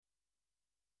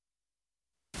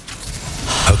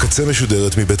הקצה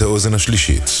משודרת מבית האוזן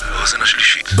השלישית.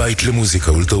 בית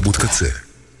למוזיקה ולתרבות קצה.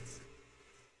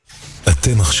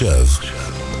 אתם עכשיו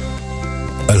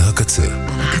על הקצה.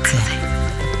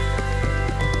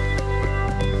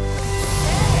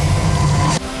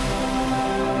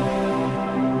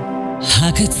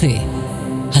 הקצה,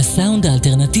 הסאונד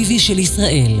האלטרנטיבי של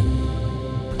ישראל.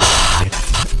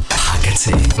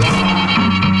 הקצה.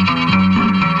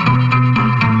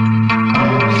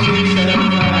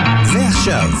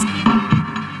 ועכשיו,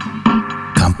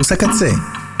 קמפוס הקצה.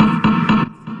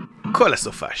 כל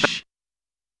הסופש.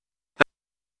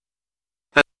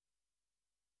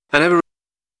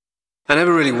 I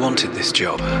never really wanted this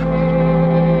job.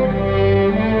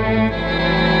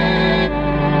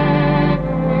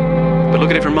 But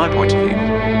look at it from my point of view.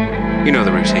 You know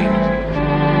the routine.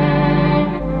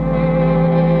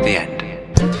 The end.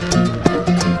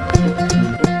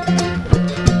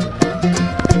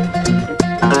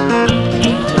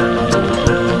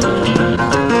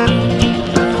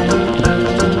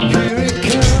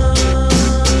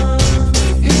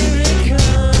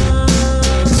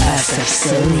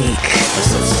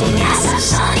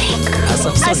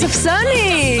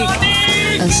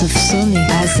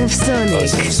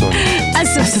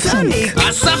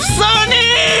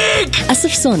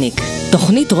 אספסוניק,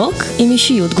 תוכנית רוק עם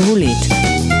אישיות גבולית.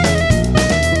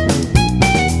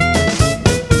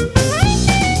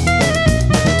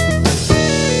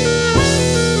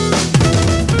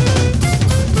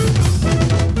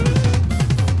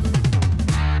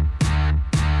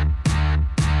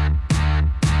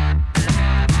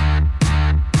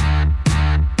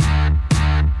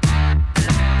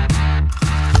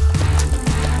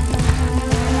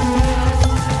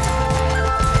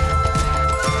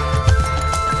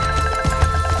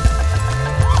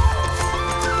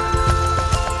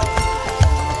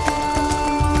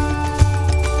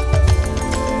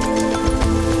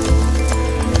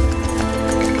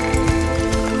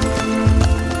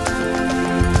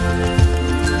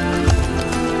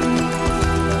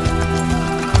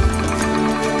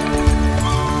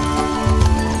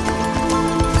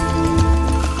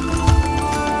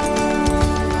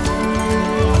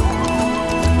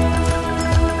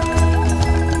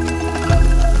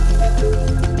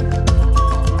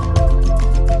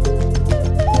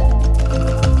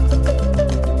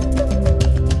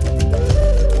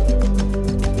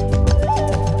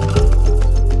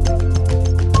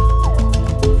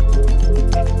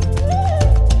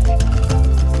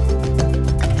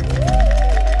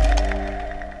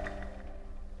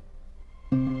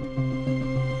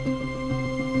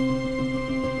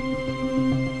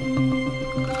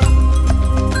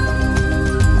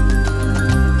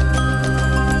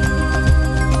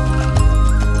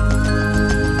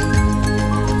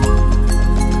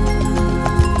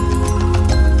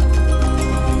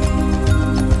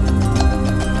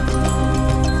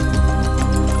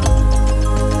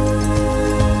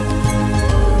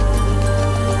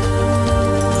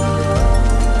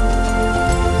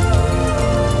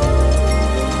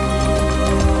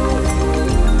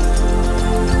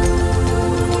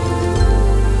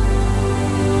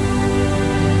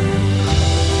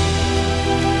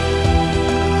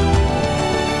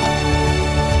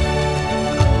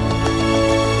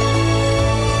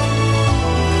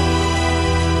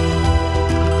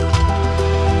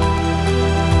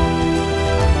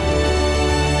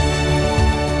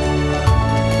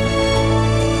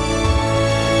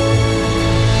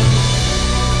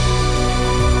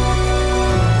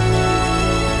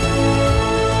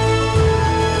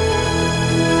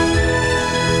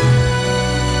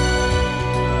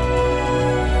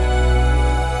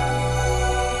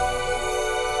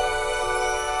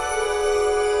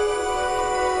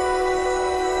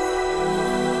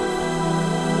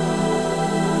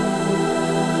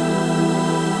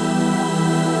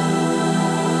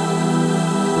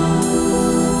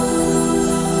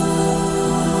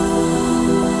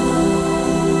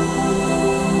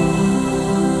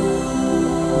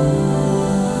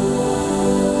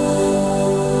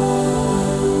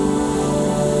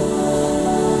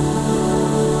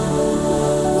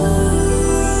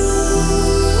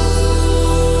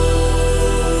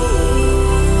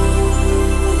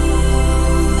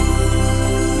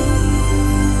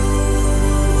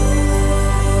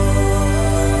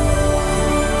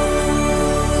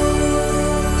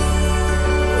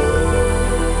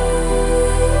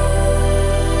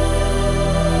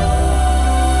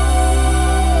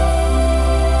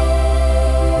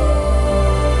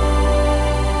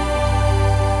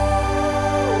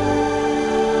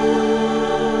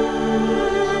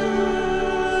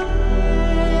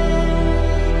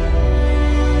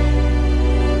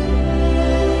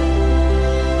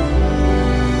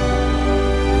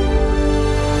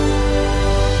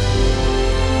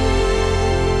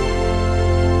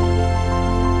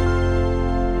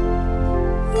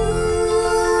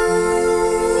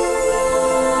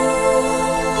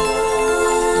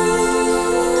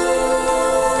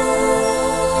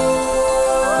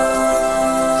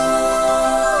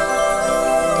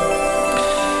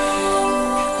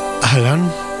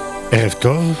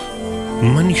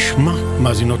 נשמע,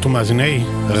 מאזינות ומאזיני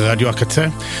רדיו הקצה?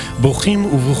 ברוכים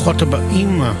וברוכות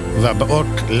הבאים והבאות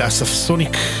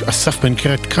לאספסוניק, אסף בן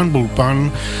קרת כאן באולפן.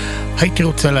 הייתי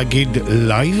רוצה להגיד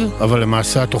לייב, אבל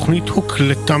למעשה התוכנית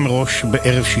הוקלטה מראש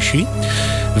בערב שישי,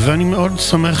 ואני מאוד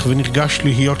שמח ונרגש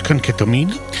להיות כאן כתמיד.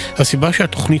 הסיבה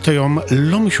שהתוכנית היום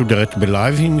לא משודרת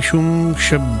בלייב היא משום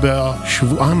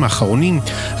שבשבועיים האחרונים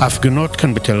ההפגנות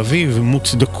כאן בתל אביב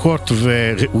מוצדקות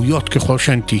וראויות ככל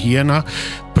שהן תהיינה,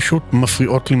 פשוט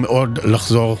מפריעות לי מאוד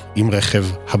לחזור עם רכב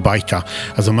הביתה.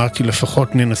 אז אמרתי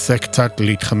לפחות ננסה קצת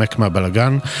להתחמק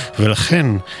מהבלגן, ולכן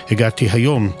הגעתי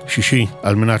היום, שישי,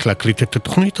 על מנת להקליט את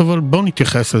התוכנית, אבל בואו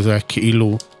נתייחס לזה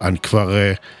כאילו אני כבר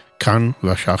כאן,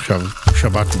 והשעה עכשיו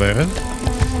שבת בערב.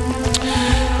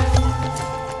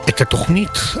 את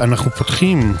התוכנית אנחנו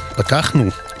פתחנו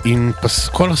עם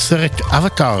פסקול הסרט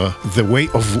אבטאר, The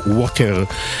Way of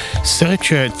Water, סרט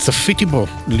שצפיתי בו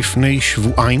לפני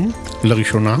שבועיים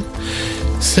לראשונה,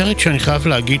 סרט שאני חייב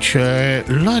להגיד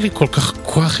שלא היה לי כל כך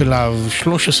כוח אליו,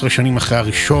 13 שנים אחרי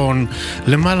הראשון,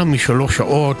 למעלה מ3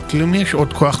 שעות, למי יש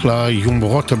עוד כוח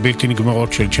ליומרות הבלתי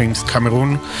נגמרות של ג'יימס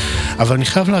קמרון, אבל אני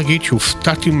חייב להגיד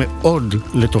שהופתעתי מאוד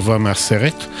לטובה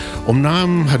מהסרט.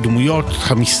 אמנם הדמויות,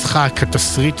 המשחק,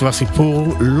 התסריט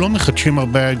והסיפור לא מחדשים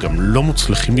הרבה, גם לא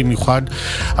מוצלחים במיוחד,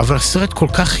 אבל הסרט כל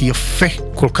כך יפה,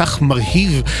 כל כך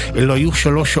מרהיב, אלו היו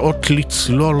 3 שעות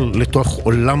לצלול לתוך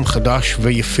עולם חדש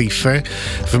ויפהפה,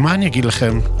 ומה אני אגיד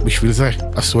לכם, בשביל זה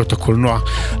עשו את הקולנוע.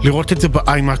 לראות את זה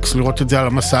באיימקס, לראות את זה על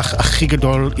המסך הכי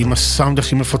גדול, עם הסאונד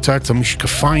הכי מפוצץ,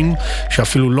 המשקפיים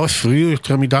שאפילו לא הפריעו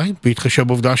יותר מדי, בהתחשב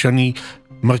בעובדה שאני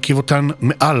מרכיב אותן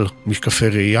מעל משקפי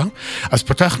ראייה. אז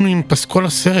פתחנו עם פסקול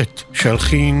הסרט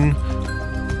שהלחין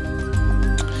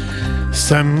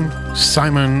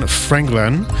סיימון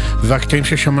פרנקלן, והקטעים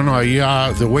ששמענו היה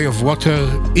The Way of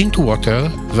Water, Into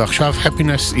Water, ועכשיו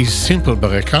Happiness is Simple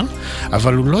ברקע,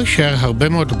 אבל הוא לא יישאר הרבה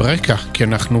מאוד ברקע, כי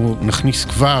אנחנו נכניס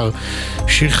כבר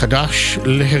שיר חדש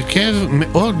להרכב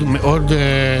מאוד מאוד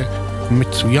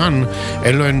מצוין,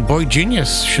 אלו הן בוי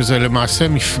ג'יניוס, שזה למעשה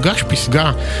מפגש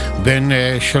פסגה בין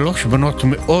 3 בנות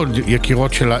מאוד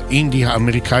יקירות של האינדי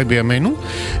האמריקאי בימינו.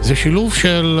 זה שילוב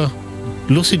של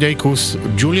לוסי דייקוס,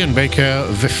 ג'וליאן בייקר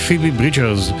ופיבי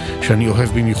ברידג'רס, שאני אוהב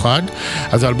במיוחד.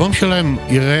 אז האלבום שלהם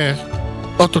יראה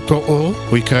אוטוטו אור,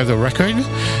 הוא יקרא The Record.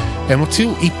 הם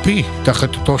הוציאו EP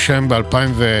תחת אותו שם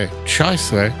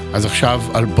ב-2019, אז עכשיו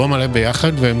אלבום מלא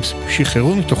ביחד, והם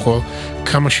שחררו מתוכו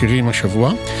כמה שירים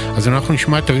השבוע. אז אנחנו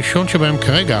נשמע את הראשון שבהם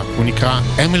כרגע, הוא נקרא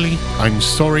Emily,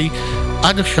 I'm Sorry,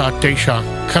 עד השעה 9,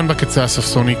 כאן בקצה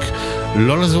הספסוניק.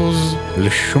 לא לזוז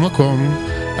לשום מקום,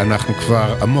 אנחנו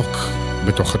כבר עמוק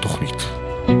בתוך התוכנית.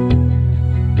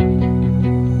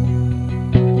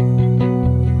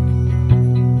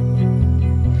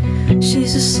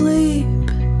 She's asleep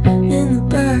in the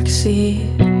backseat,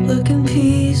 looking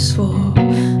peaceful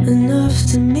enough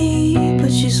to me,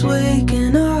 but she's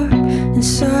waking up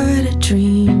inside a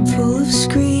dream full of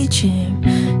screeching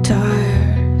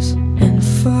tires and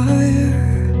fire.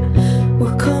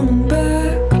 We're coming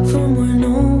back from where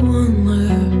no one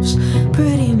lives,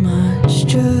 pretty much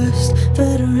just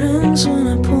veterans when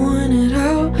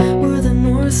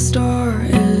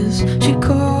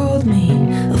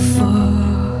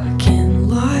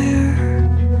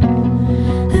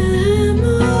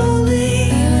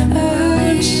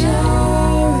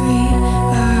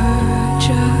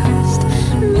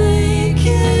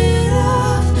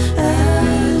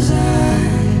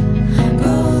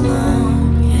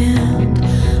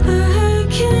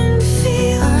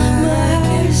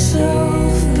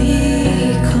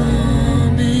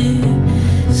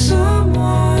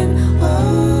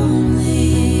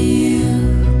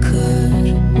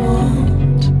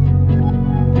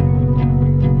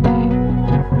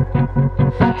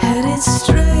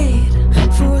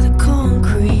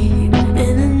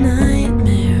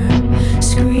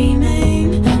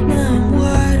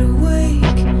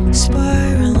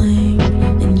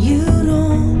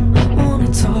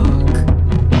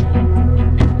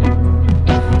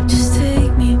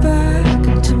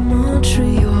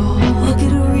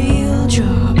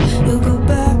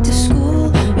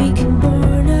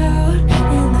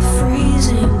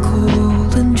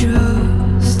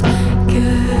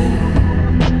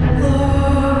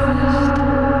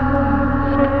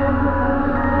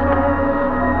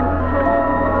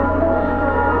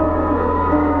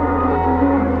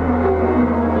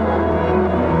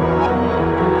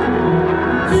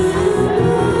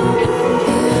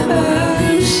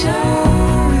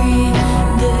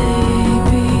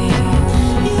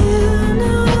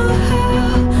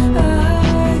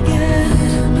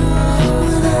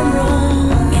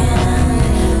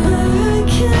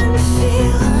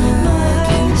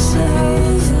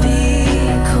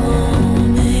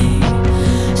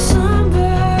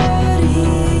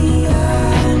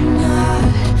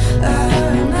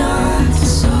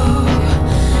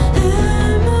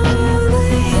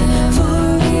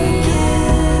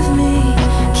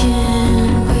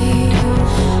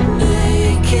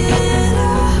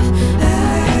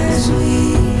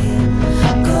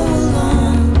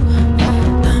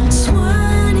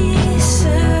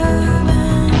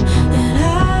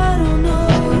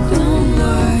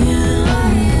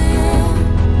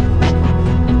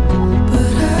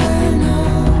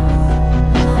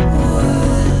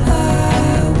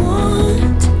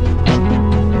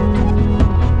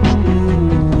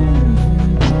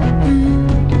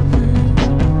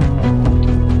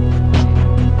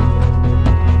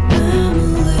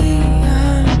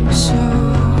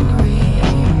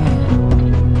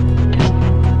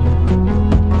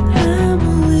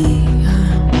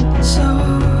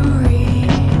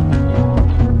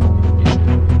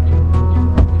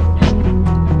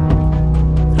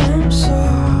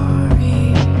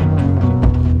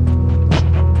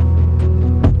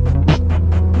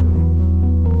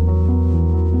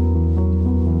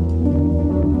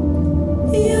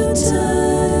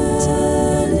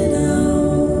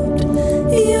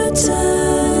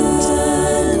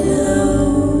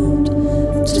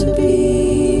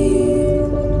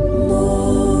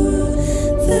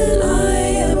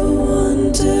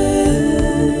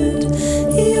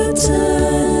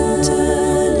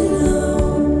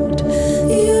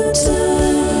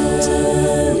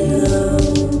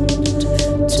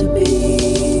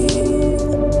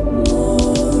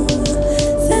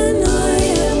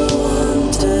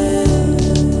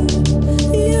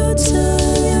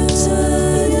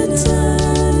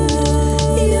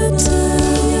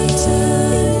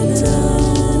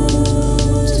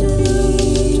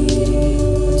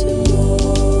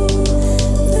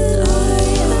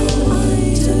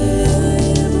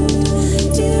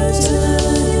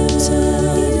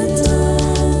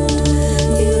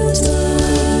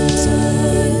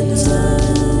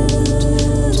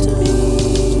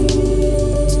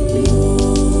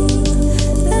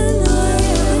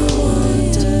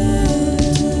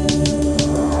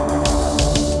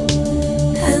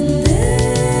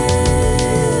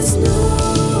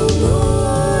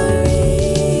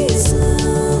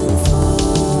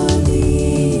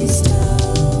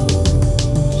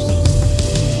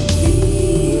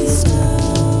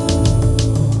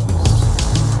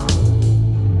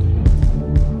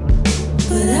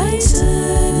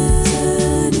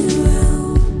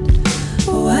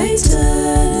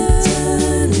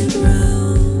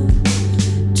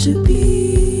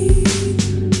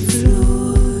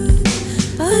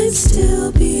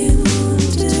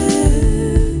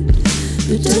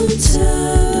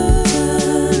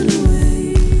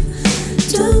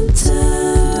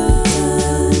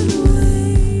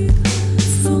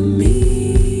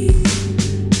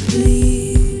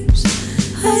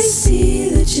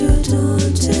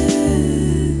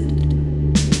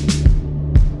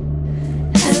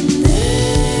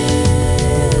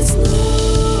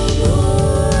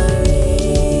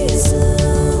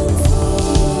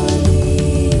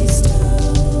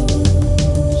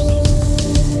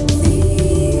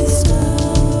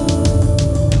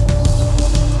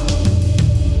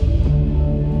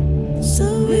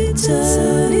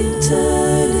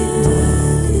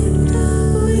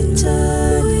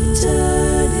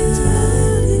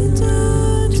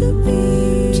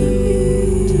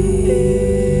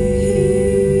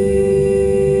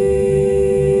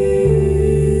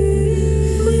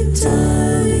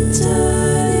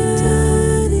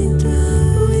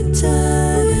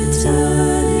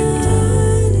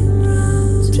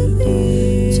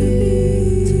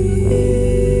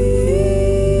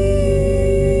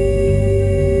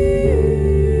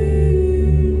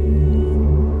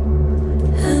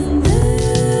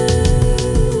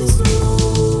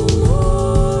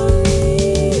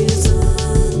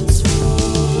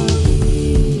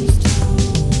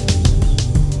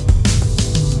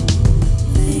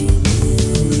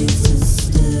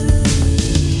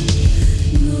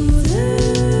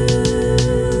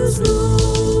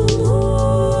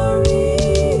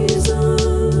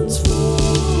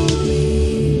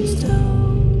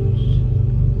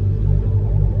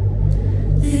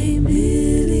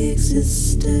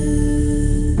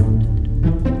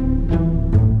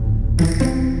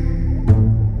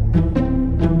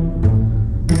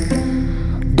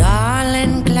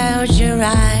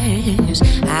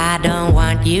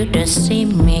You to see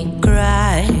me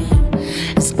cry.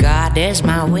 As God is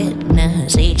my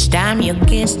witness, each time you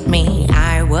kissed me,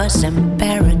 I was in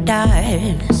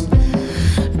paradise.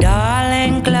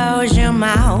 Darling, close your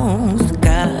mouth,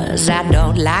 'cause I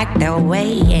don't like the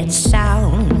way it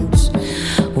sounds.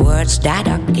 Words that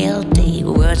are guilty,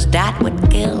 words that would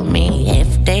kill me if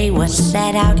they were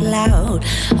said out loud.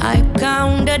 I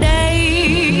count the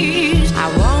days, I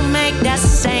won't make the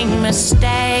same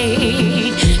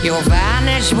mistake. You'll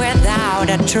vanish without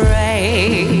a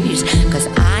trace, 'cause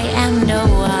I am the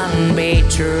one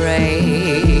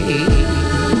betrayed.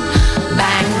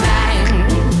 Bang, bang,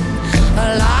 a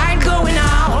light going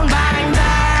on, bang,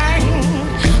 bang.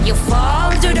 You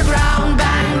fall to the ground,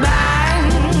 bang, bang.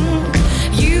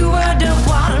 You were the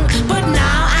one, but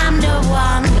now I'm the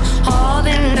one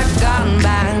holding the gun,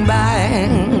 bang,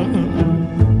 bang.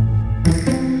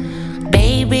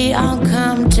 Baby, I'll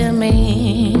come to me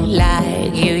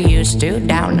like you used to,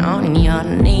 down on your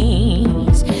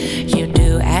knees. You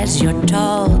do as you're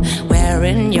told,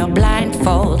 wearing your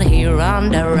blindfold here on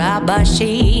the rubber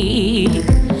sheet.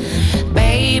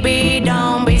 Baby,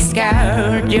 don't be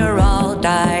scared, you're all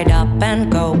tied up and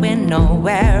going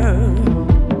nowhere.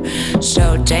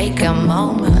 So take a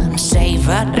moment,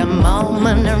 savor the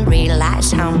moment, and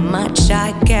realize how much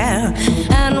I care.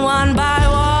 And one by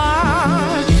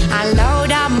one, I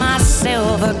load up my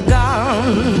silver gun.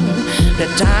 The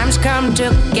time's come to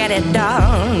get it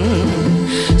done.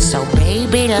 So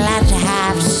baby, let's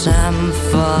have some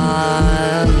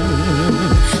fun.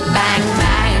 Bang,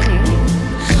 bang,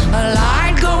 a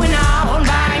light going on,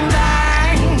 bang,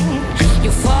 bang.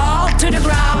 You fall to the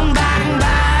ground, bang.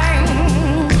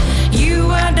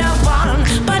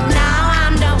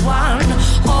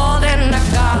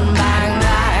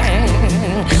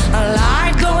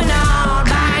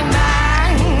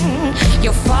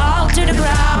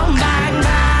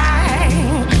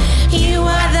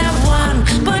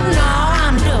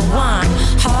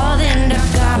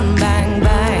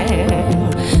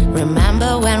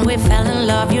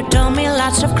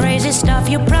 lots of crazy stuff.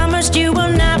 You promised you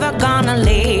were never gonna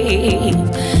leave,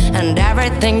 and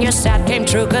everything you said came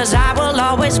true, 'cause I will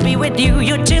always be with you.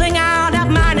 You're chilling out at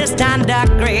 -10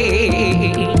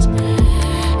 degrees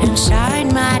inside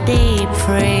my deep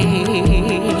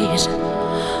freeze.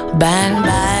 Bang,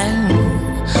 bang,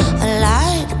 a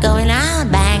light going out.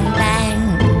 Bang, bang,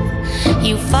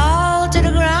 you fall to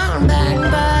the ground. Bang,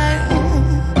 bang,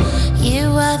 you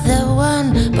were the one,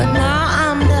 but now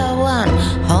I'm the one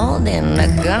holding the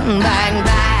gun. Bang,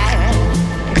 bang,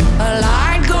 a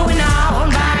light going out.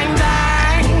 Bang,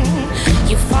 bang,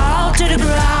 you fall to the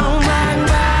ground. Bang,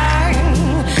 bang,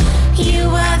 you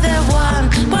were the one,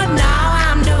 but now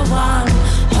I'm the one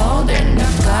holding the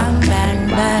gun. Bang,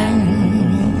 bang.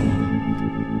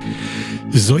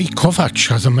 זוהי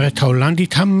קובץ', הזמרת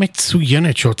ההולנדית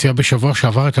המצוינת שהוציאה בשבוע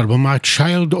שעבר את אלבומה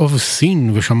Child of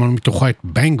Sin, ושמענו מתוכה את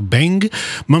בנג בנג.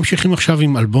 ממשיכים עכשיו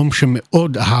עם אלבום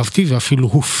שמאוד אהבתי ואפילו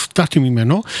הופתעתי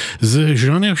ממנו. זה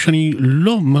ז'אנר שאני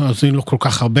לא מאזין לו כל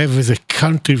כך הרבה, וזה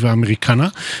קאנטרי ואמריקנה,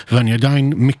 ואני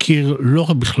עדיין מכיר לא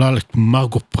רק בכלל את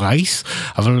מרגו פרייס,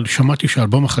 אבל שמעתי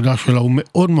שהאלבום החדש שלה הוא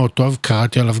מאוד מאוד טוב.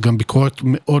 קראתי עליו גם ביקורת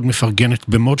מאוד מפרגנת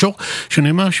במוג'ו,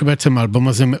 שנאמר שבעצם האלבום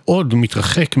הזה מאוד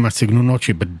מתרחק מהסגנונות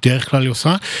שהיא בדרך כלל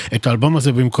עושה. את האלבום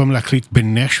הזה במקום להקליט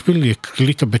בנשוויל, היא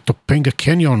הקליטה בטופנגה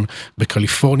קניון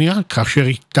בקליפורניה, כאשר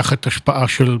היא תחת השפעה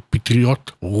של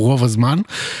פטריות רוב הזמן,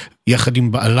 יחד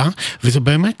עם בעלה, וזה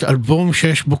באמת אלבום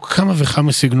שיש בו כמה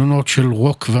וכמה סגנונות של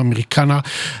רוק ואמריקנה,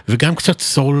 וגם קצת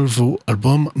סול, והוא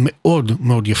אלבום מאוד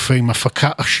מאוד יפה, עם הפקה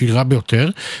עשירה ביותר.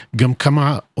 גם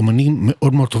כמה אומנים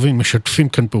מאוד מאוד טובים משתפים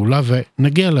כאן פעולה,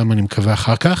 ונגיע להם אני מקווה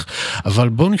אחר כך, אבל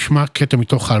בואו נשמע קטע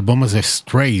מתוך האלבום הזה,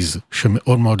 Strays,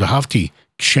 שמאוד מאוד אהבתי,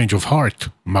 Change of Heart,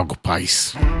 מרגו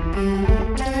פרייס.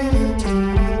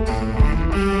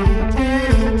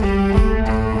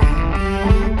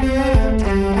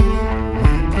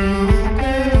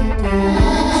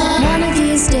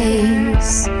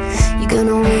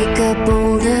 Gonna wake up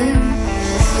older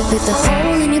with a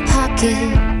hole in your pocket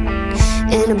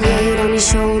and a blade on your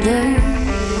shoulder.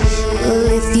 Well,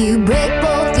 if you break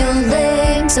both your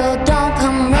legs, oh, don't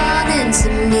come running to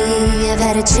me. I've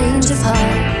had a change of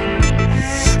heart.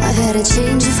 I've had a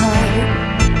change of heart.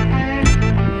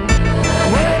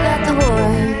 Worry about the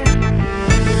war.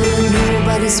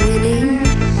 Nobody's winning.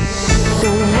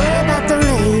 Don't worry about the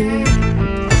rain.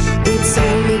 It's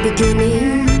only beginning.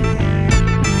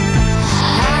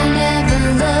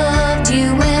 Loved you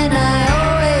when I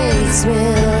always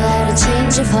will. I had a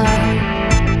change of heart.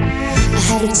 I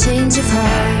had a change of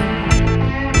heart.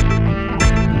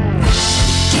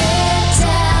 Get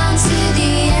down to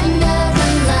the end of the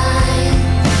line,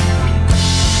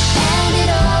 and it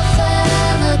all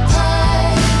fell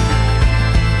apart.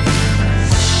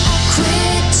 I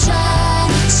quit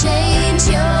trying to change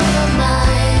your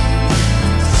mind.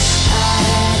 I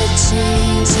had a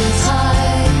change of heart.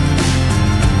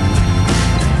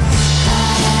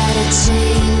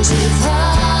 Change of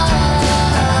heart.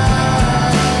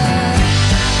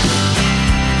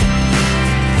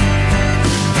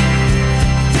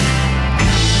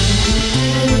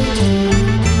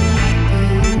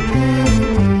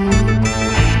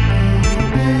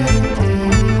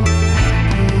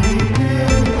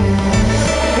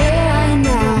 Where are you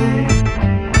now?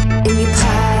 In your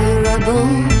pile of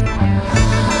rubble.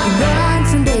 Run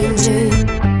from danger,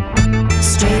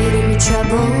 straight into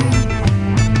trouble.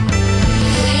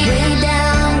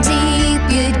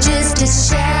 As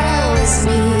shallow as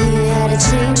me. I had a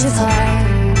change of heart.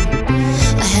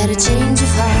 I had a change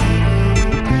of heart.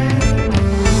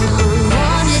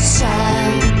 Unwanted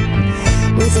child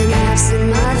with an absent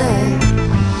mother.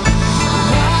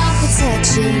 Want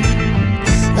protection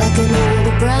like an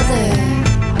older brother.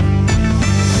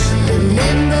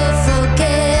 Remember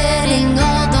forgetting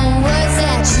all the words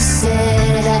that you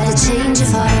said. I had a change of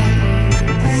heart.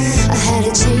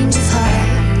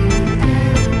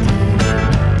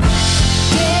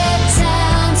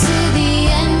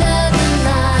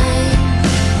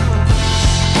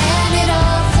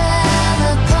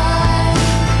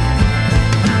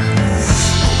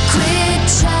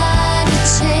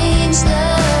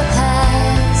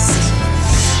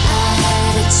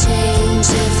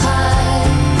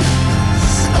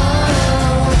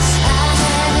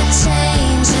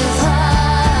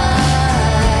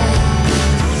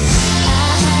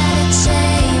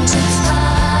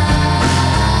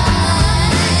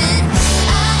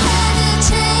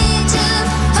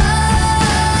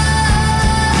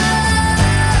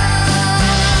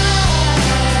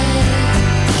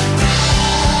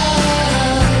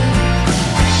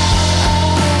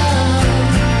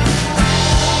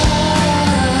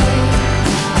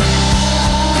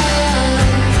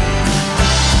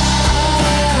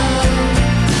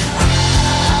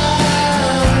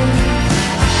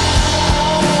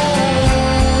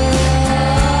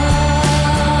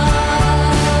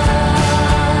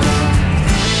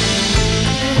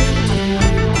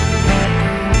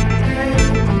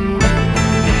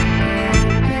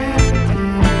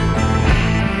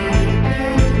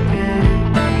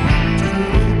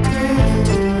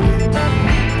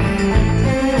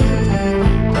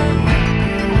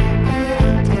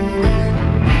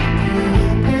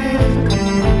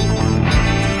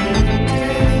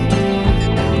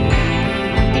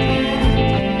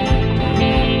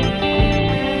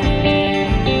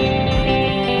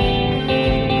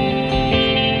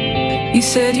 You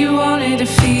said you wanted to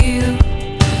feel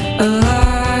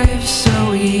alive, so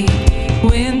we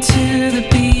went to the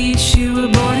beach. You were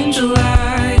born in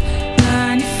July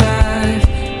 95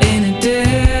 in a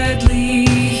deadly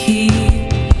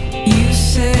heat. You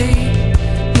say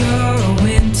you're a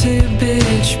winter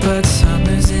bitch, but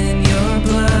summer's in your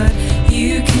blood.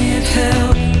 You can't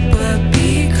help but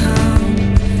become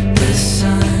the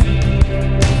sun.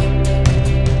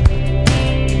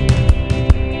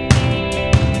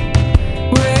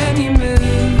 When you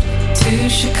moved to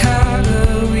Chicago,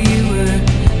 you were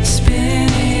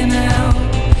spinning out.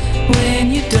 When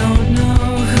you don't know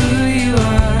who you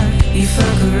are, you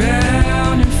fuck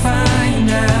around and find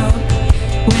out.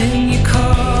 When you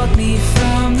called me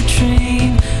from the train,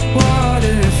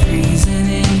 water freezing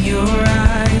in your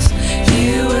eyes,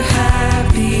 you were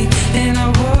happy and I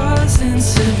wasn't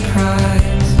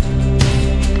surprised.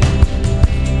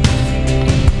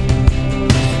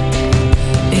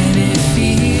 And it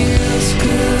feels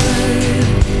good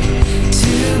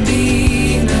to be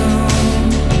known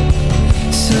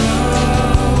so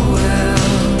well.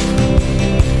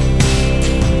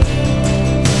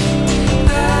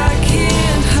 I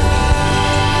can't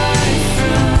hide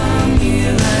from you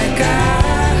like I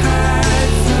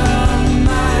hide from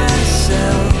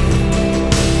myself.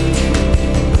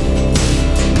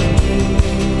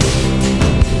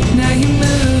 Now you're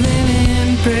moving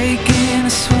and breaking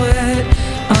a sweat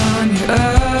on your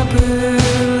upper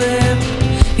lip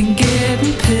and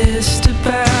getting pissed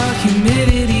about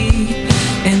humidity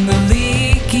and the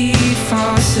leaky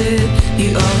faucet. You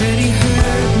already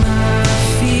hurt my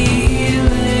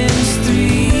feelings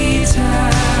 3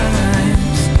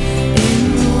 times in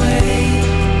the way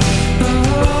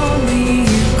only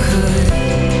you could.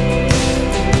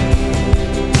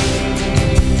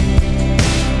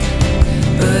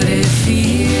 But it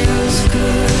feels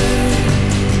good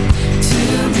to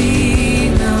be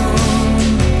known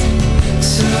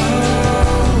so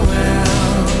well.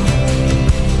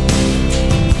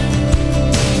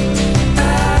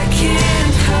 I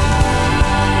can't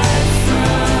hide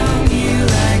from you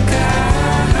like I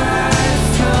hide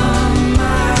from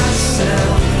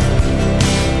myself.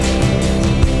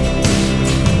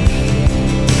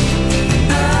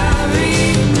 I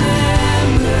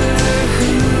remember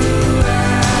who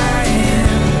I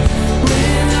am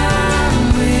when I'm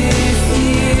with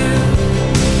you.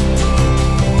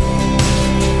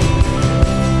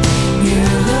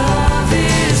 Your love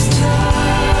is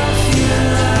tough, your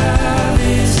love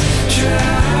is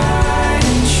tried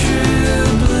and true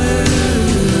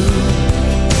blue.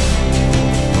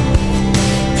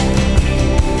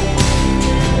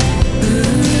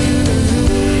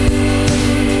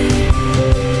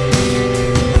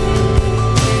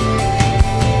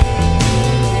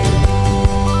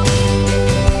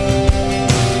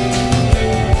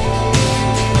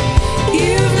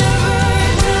 You've never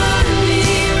done me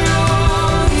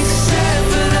wrong except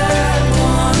for that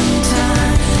one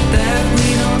time that we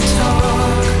don't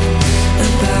talk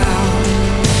about,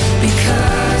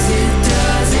 because it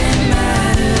doesn't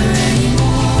matter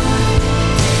anymore.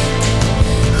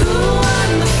 Who won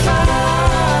the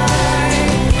fight?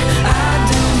 I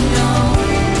don't know.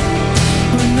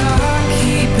 We're not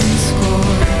keeping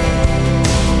score.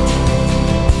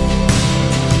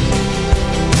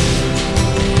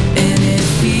 And it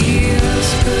feels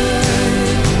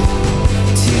good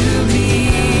to be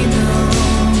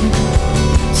known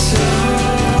so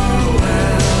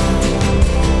well.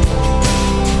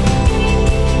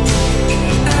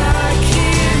 I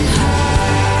can't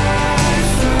hide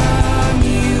from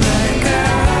you like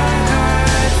I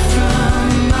hide from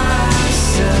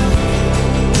myself.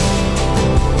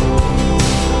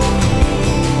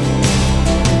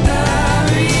 I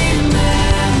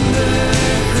remember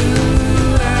who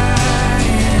I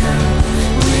am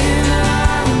when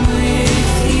I'm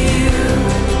with you.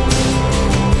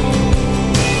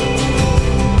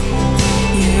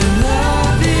 Your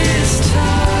love is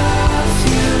tough,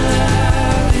 your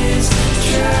love is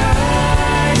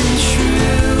tried and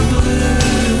true blue.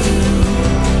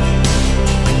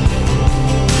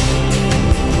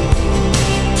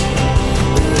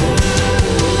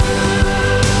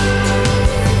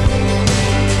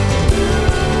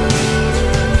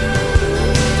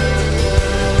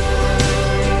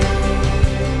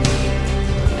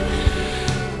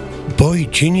 בוי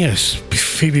ג'יניוס,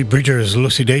 פיבי ברידג'רס,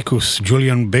 לוסי דייקוס,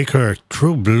 ג'וליאן בייקר,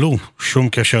 טרו בלו, שום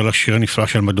קשר לשיר הנפלא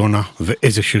של מדונה,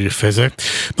 ואיזה שיר יפה זה.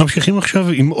 ממשיכים עכשיו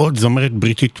עם עוד זמרת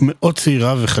בריטית מאוד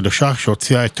צעירה וחדשה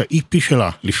שהוציאה את ה-EP שלה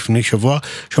לפני שבוע.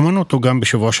 שמענו אותו גם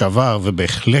בשבוע שעבר,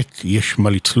 ובהחלט יש מה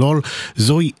לצלול.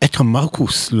 זוהי אתה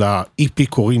מרקוס, ל-EP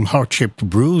קוראים Heart Shaped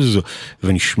Bruise,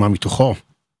 ונשמע מתוכו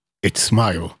It's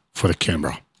Smile for the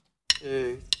Camera.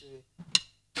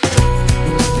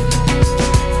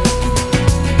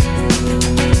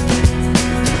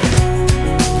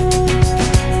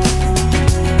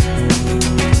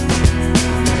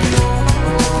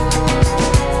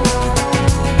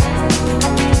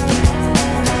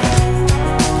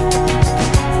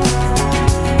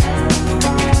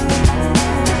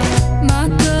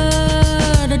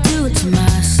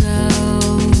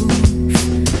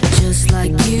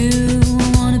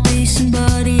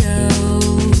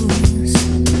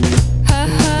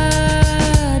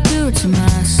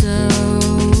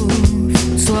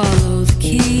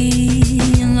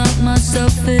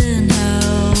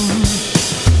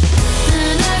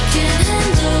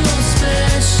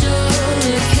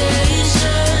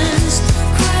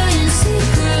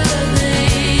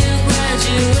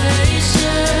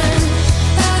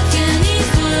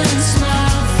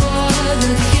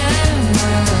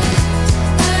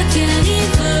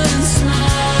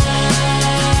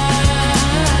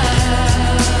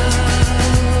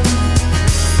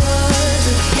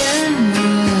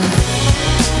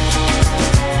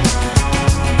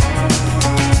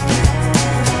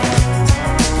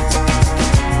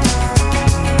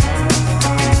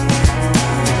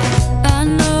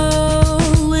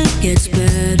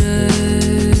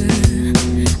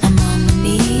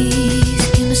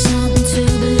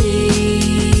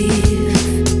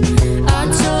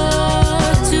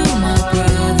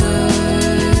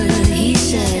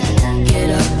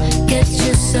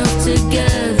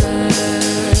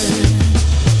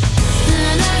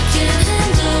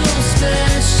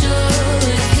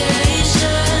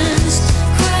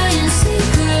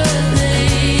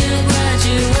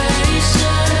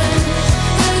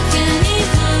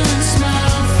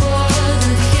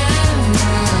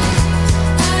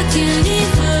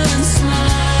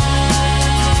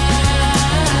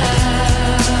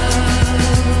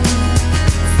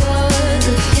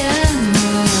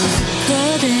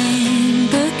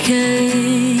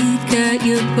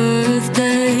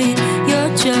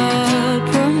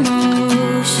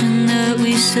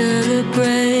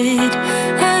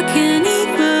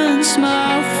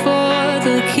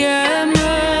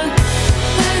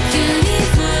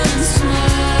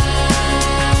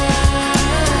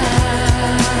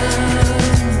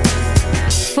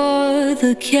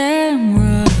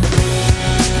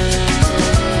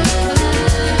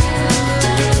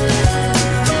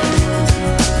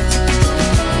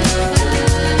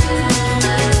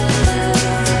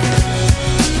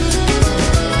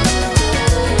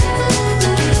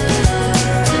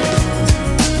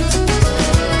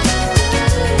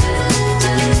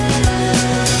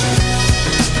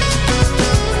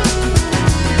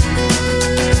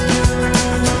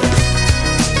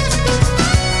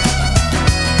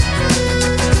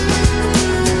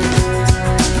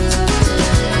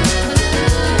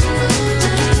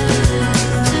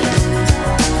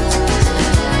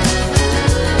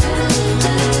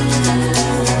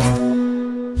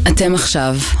 אתם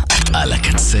עכשיו על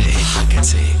הקצה.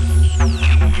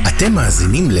 אתם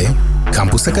מאזינים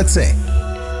לקמפוס הקצה.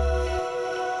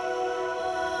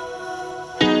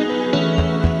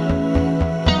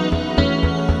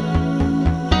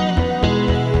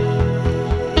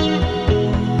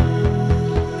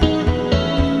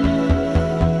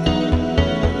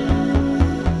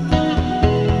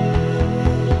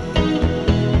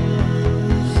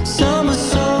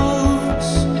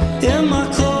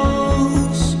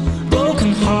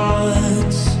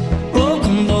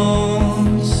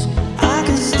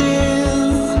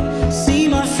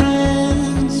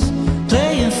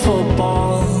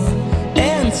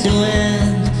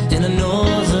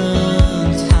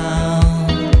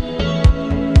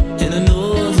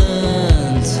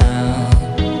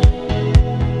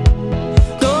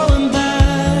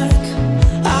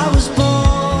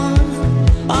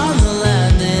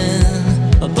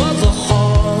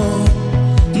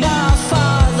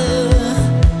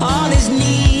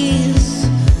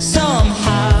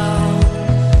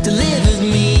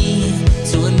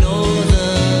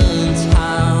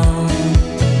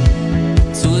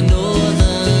 To a northern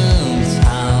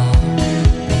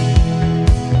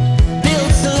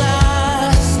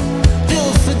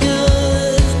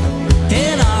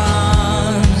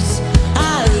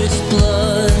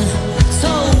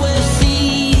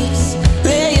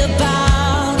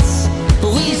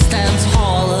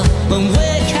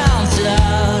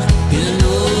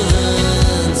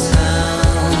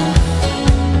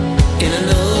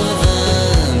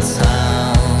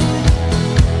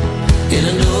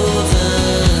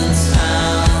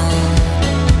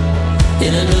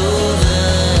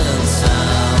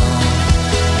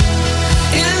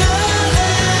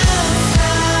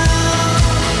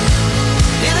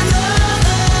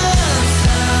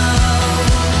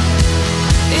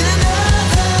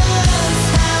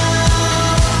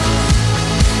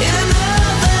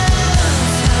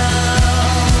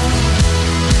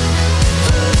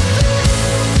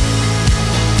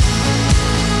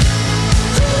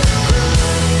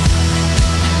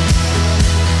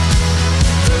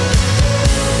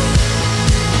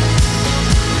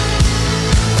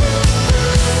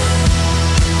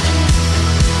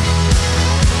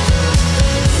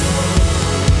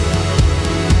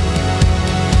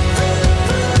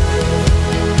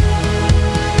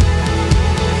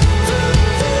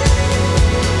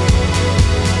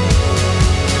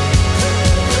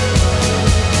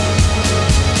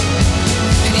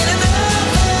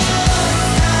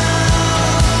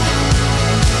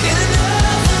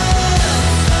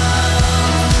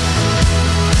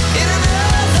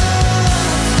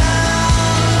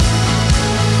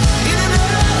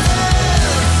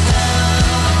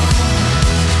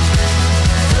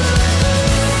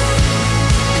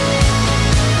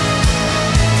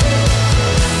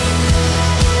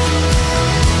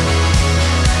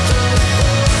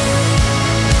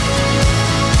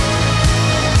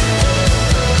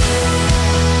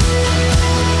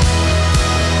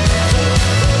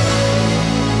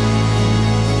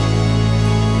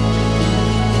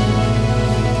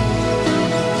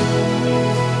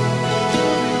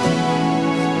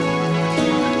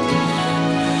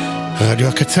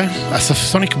רדיו הקצה, אסף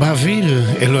סוניק באוויר,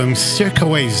 אלו הם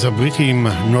סירקווייז הבריטים,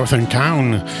 Northern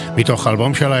Town, מתוך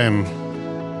האלבום שלהם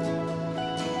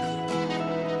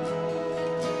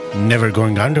Never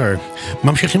Going Under.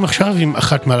 ממשיכים עכשיו עם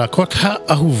אחת מהלהקות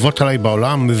האהובות עליי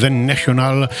בעולם, The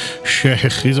National,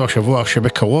 שהכריזו השבוע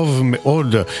שבקרוב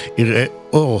מאוד יראה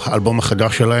אור האלבום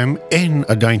החדש שלהם. אין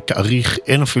עדיין תאריך,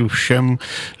 אין אפילו שם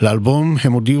לאלבום.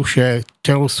 הם הודיעו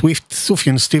שטיילור סוויפט,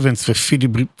 סופיאן סטיבנס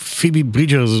ופיבי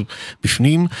ברידג'רס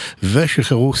בפנים,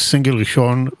 ושחררו סינגל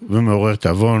ראשון ומעורר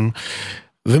תאבון,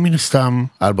 ומן הסתם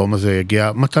האלבום הזה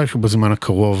יגיע מתישהו בזמן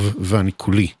הקרוב, ואני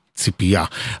כולי ציפייה.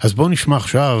 אז בואו נשמע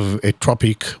עכשיו את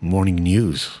Tropic Morning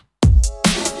News.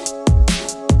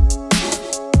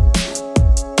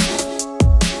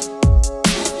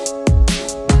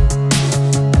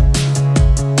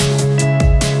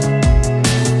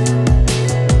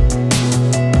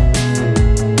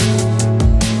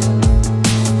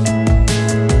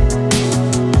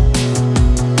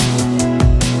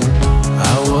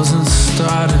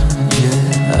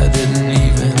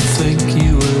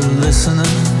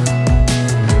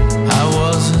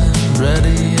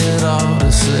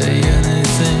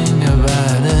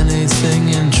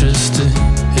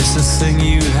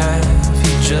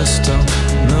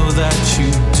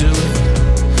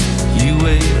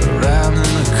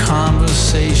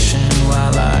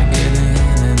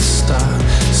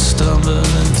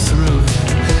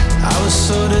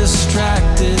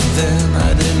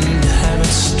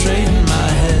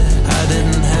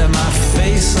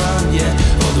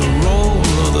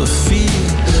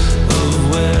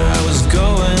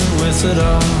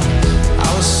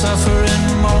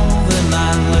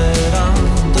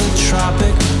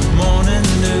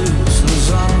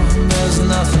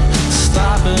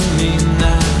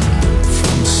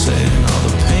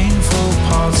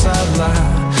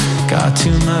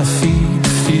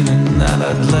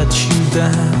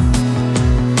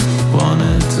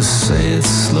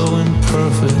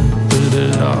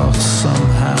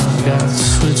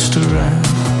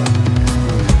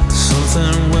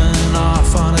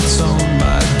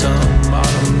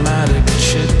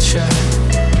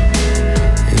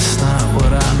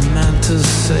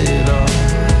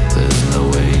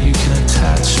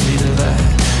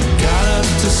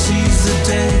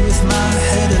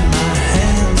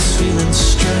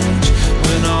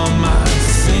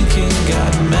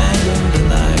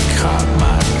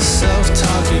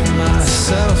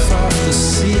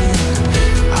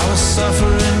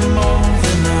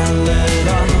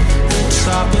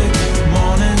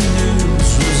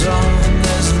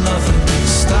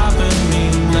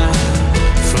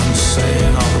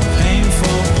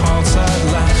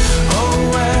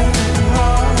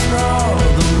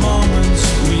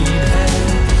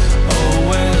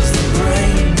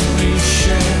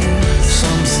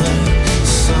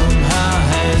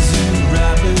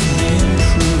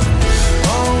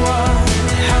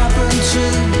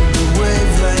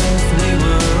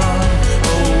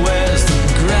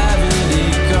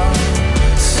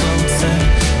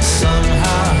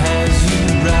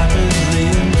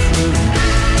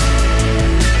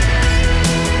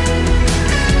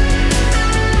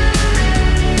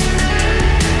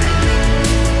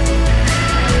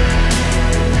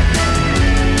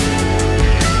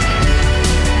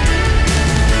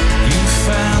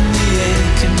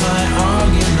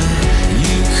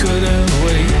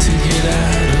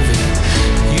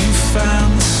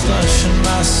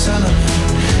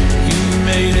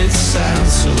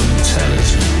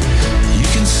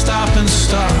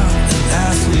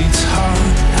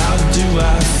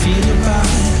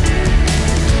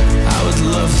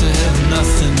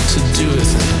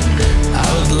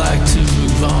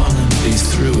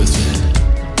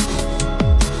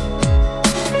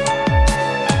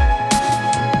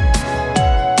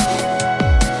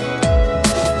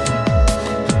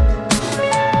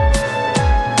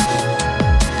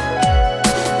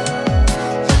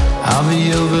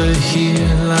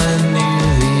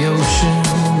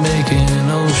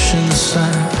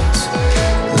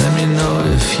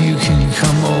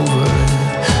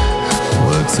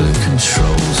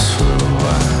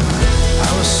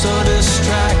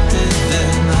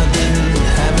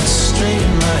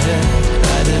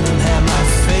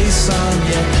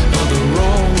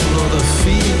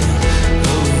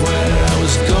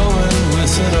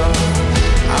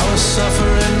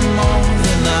 Suffering more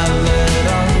than I let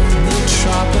on. The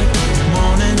tropic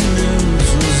morning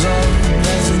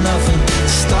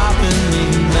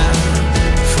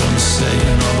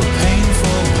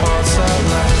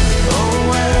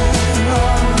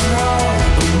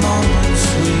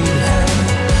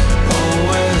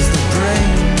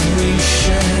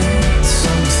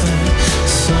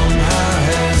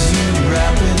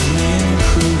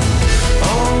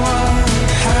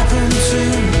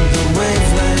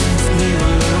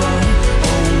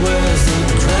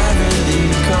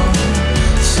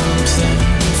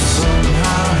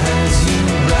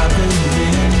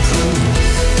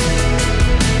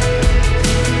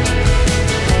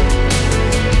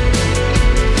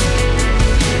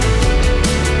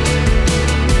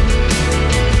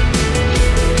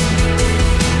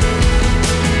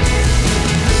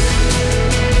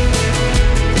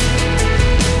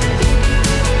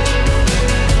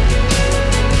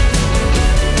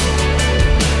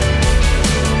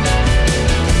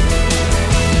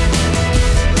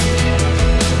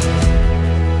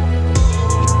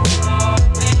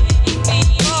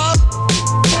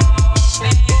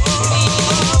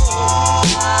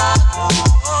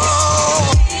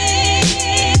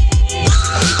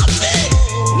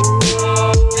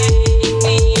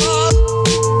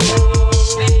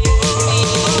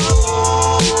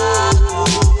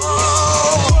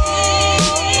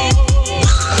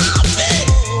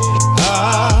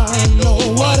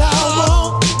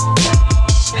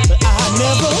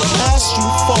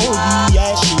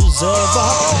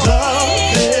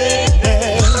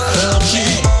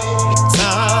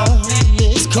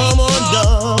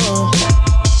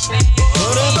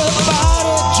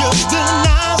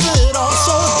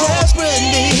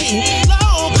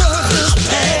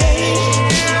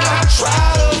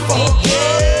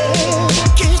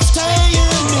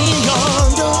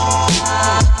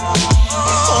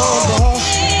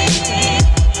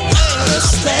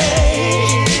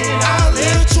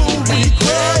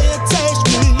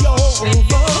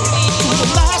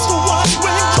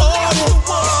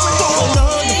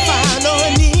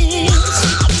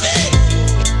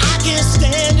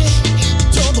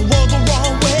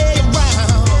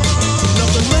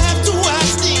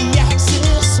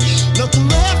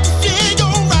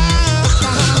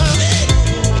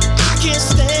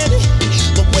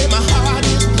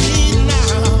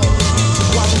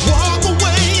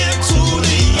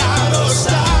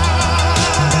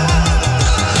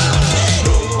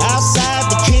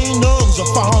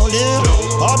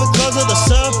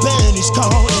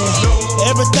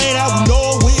Everything that we know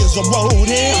is a road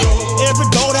in. Every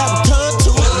door that we turn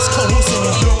to is closing.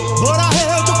 But I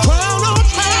held the crown up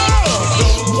high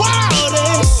while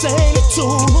they sang it to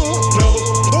me.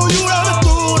 Oh, you never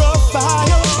through the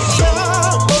fire.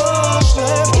 Not much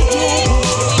left to do.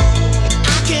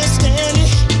 I can't stand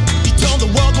it. You told the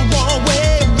world the wrong way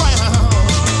around.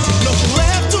 Nothing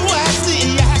left to ask the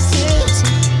accents.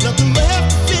 Nothing left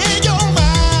to feel your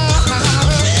mind.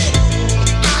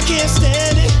 I can't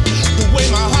stand it. The way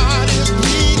my heart is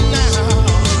bleeding now.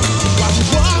 Watch me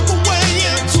walk away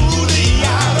into the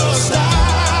outer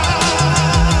side.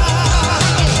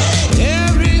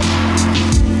 Every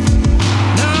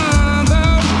number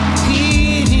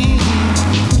repeating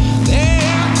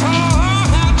their call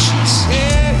that you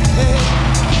said.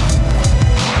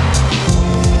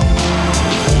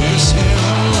 This is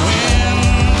when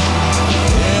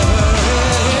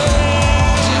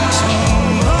just one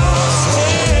more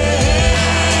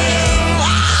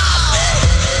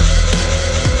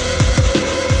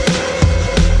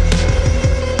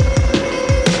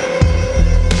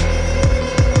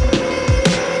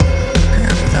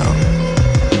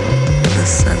the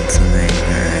sense of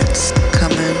anger, it's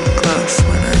coming close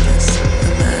when I just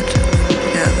imagine them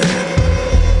together.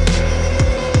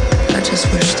 I just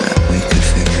wish that we could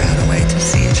figure out a way to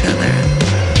see each other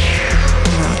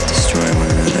and not destroy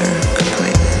one another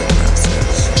completely in the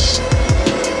process.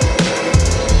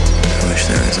 I wish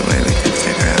there was a way we could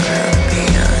figure out how to be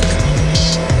young.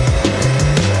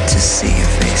 Just see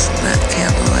your face in that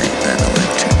candlelight, that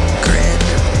electric grid.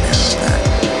 Now that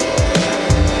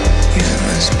you're the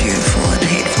most beautiful and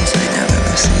hateful thing I've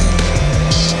ever seen.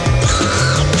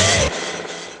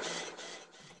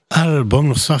 אלבום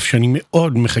נוסף שאני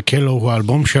מאוד מחכה לו הוא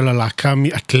האלבום של הלהקה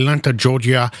מאטלנטה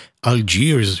ג'ורג'יה,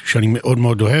 אלג'ירס, שאני מאוד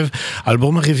מאוד אוהב.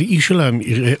 האלבום הרביעי שלהם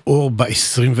יראה אור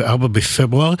ב-24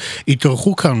 בפברואר.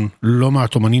 התארחו כאן לא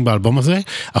מעט אומנים באלבום הזה.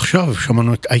 עכשיו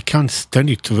שמענו את I Can't Stand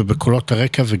It, ובקולות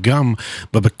הרקע וגם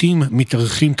בבתים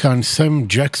מתארחים כאן סם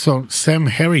ג'קסון, סם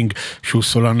הרינג, שהוא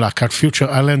סולן להקת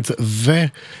פיוטר איילנדס,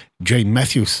 ג'יי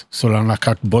מת'יוס, סולן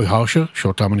להקת בוי הרשר,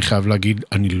 שאותם אני חייב להגיד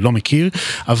אני לא מכיר,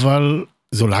 אבל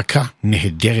זו להקה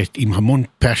נהדרת עם המון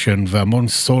פאשן והמון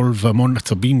סול והמון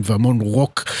עצבים והמון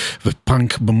רוק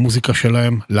ופאנק במוזיקה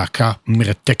שלהם, להקה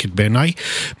מרתקת בעיניי.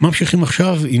 ממשיכים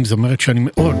עכשיו עם זמרת שאני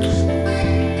מאוד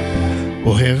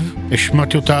אוהב,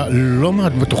 השמעתי אותה לא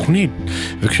מעט בתוכנית,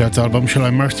 וכשיצא האלבום שלה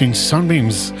Emerging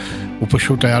Sunbeams, הוא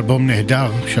פשוט היה אלבום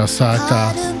נהדר שעשה את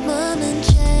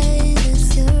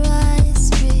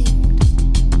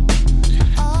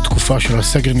התקופה של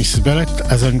הסגר נסבלת.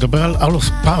 אז אני מדבר על אלוס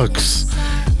פארקס,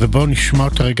 ובואו נשמע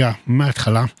אותה רגע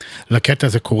מההתחלה. לקטע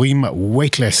הזה קוראים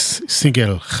Weightless,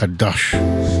 סינגל חדש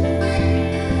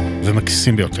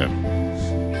ומקסים ביותר.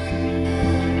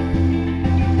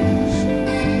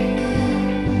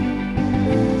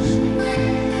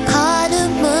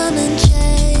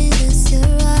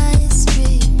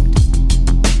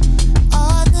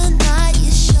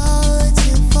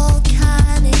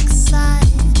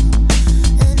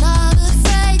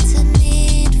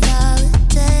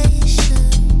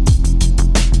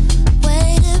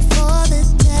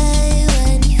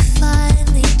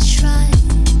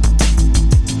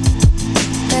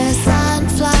 There's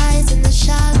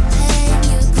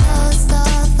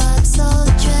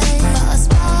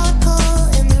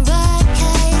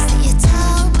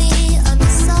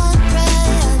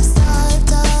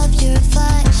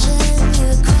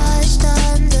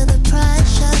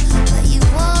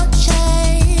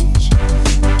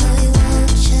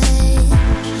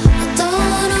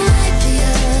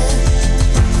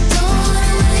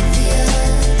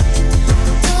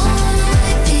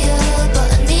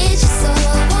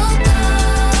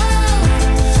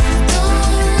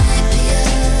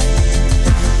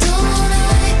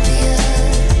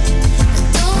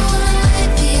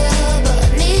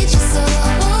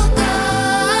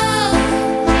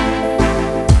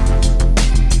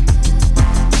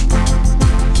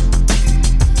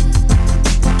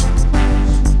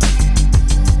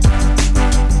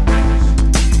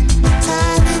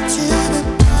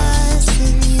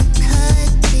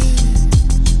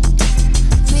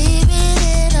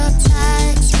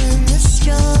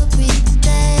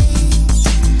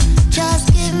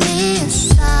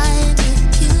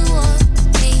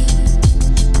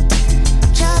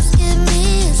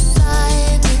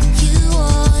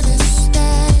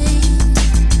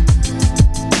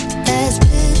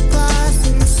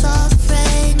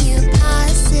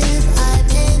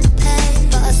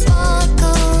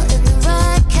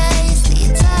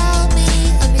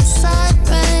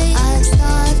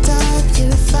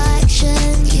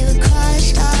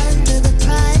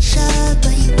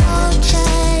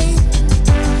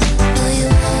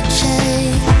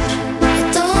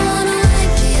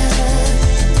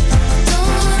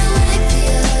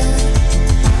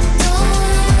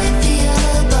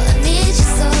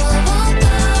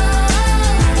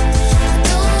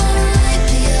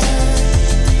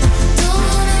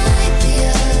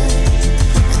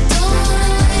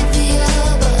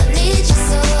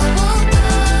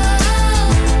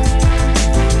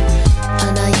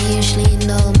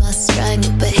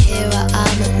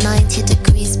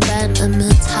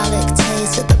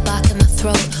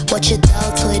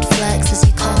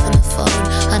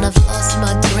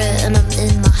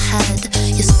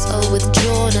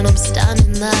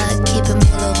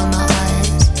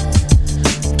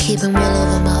keeping wool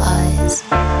over my eyes.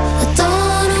 I don't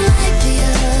wanna wait for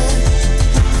you.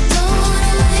 Don't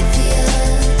wanna wait for you.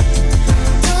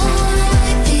 Don't wanna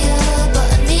wait for you, but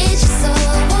I need you so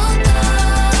I won't go.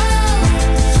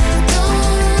 Don't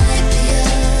wanna wait for you.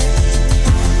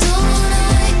 Don't wanna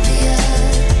wait for you.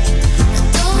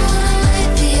 Don't wanna wait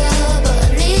for you, but I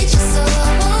need you so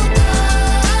I won't go.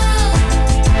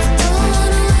 Don't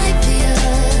wanna wait for you.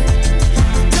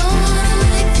 Don't wanna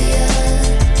wait for you.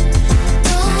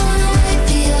 Don't wanna wait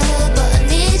for you, but I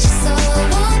need you so I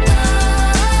won't go.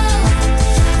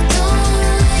 Don't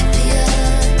wanna wait for you.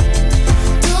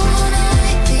 Don't wanna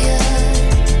wait for you.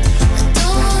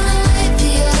 Don't wanna wait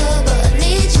for you, but I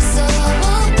need you so I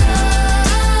won't go.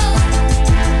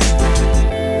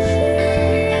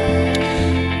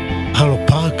 הלו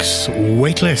פארקס,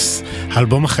 Weightless,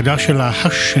 האלבום החדש שלה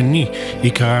השני,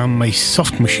 יקרא My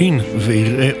Soft Machine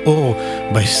ויראה אור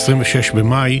ב-26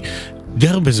 במאי, די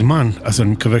הרבה זמן, אז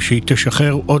אני מקווה שהיא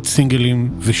תשחרר עוד סינגלים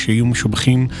ושיהיו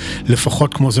משובחים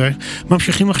לפחות כמו זה.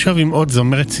 ממשיכים עכשיו עם עוד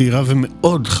זמרת צעירה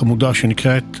ומאוד חמודה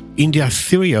שנקראת אינדיה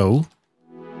סיריו,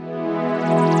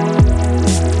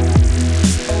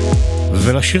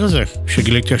 ולשיר הזה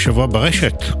שגיליתי השבוע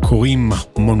ברשת קוראים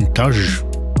מונטאז'.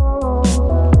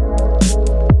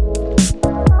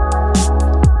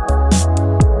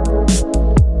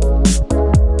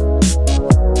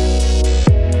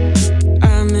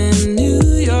 I'm in New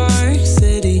York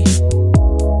City.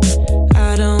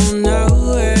 I don't know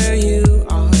where you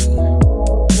are,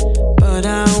 but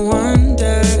I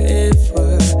wonder if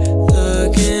we're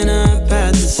looking up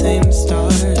at the same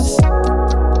stars.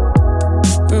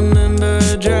 Remember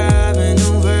driving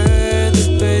over the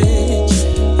bridge,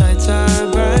 lights are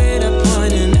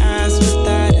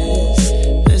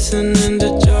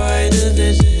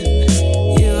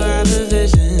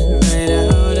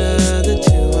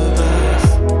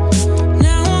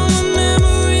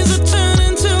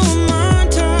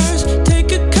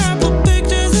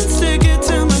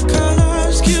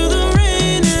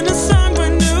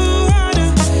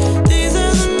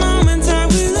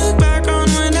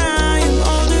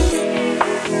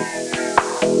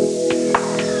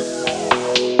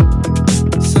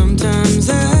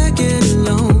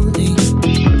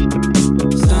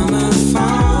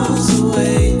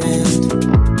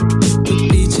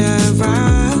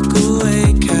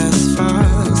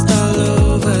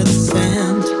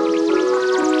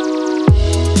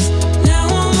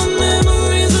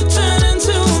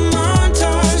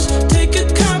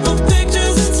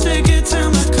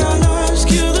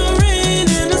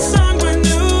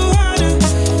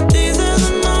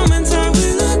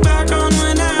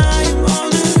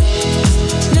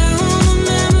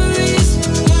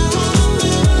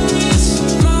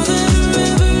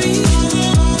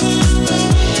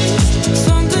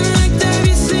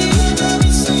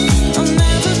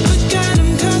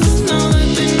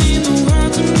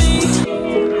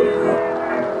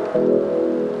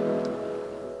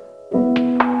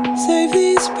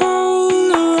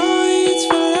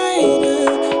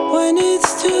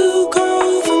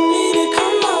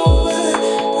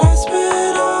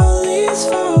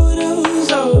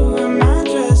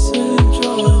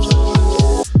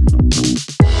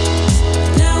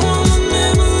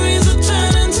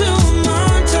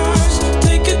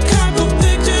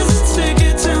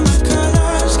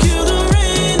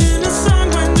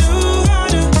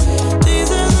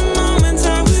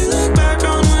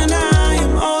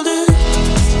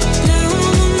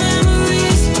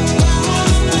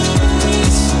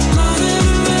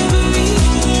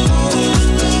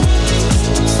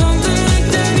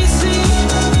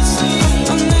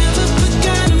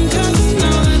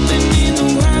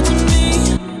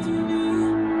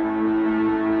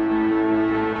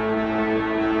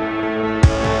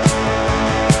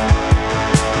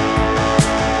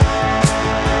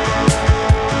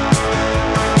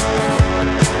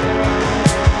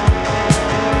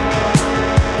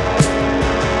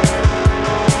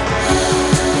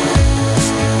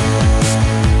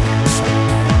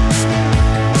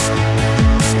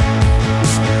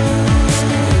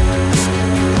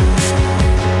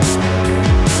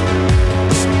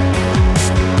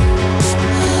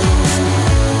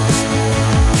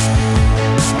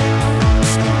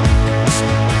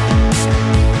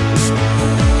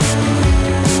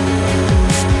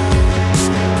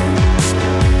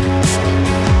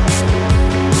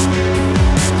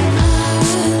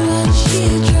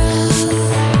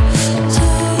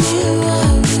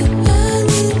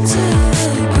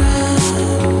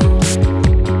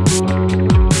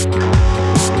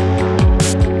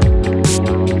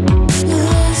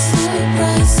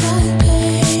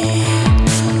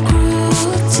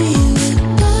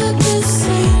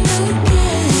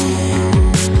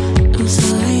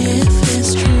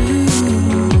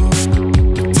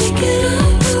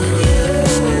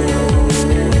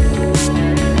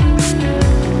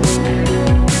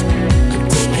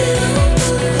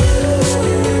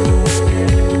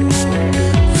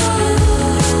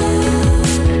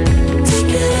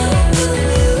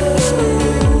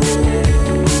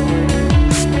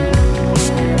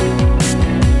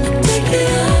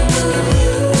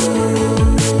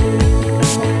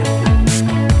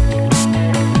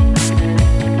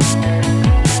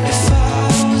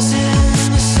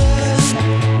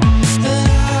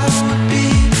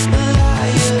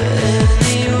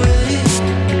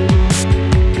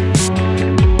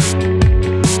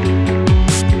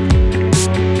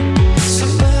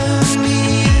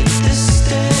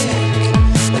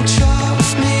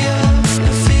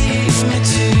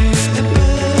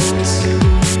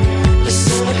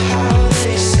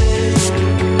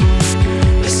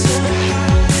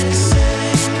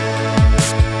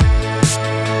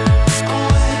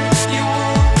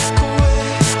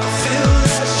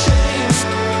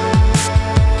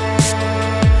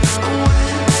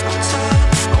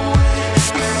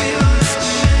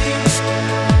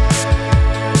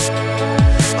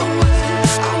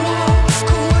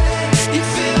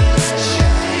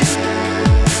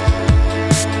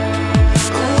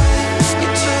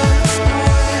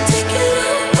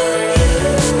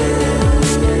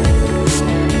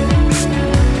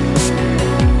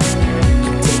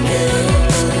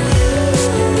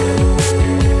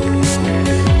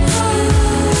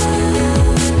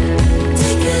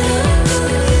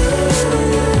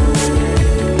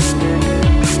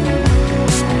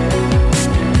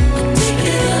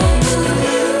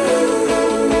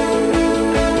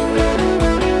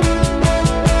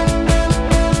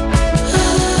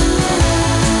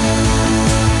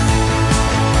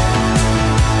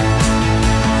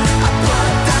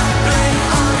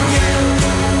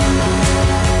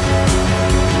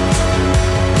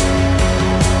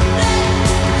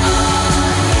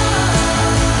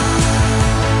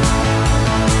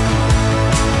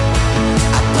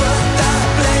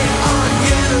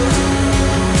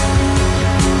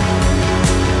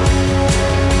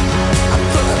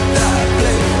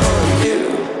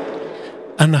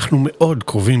אנחנו מאוד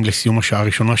קרובים לסיום השעה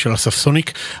הראשונה של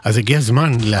הספסוניק, אז הגיע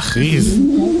הזמן להכריז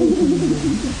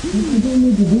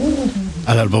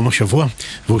על אלבום השבוע,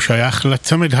 והוא שייך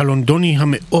לצמד הלונדוני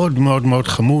המאוד מאוד מאוד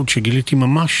חמוד שגיליתי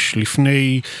ממש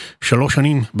לפני 3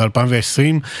 שנים,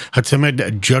 ב-2020, הצמד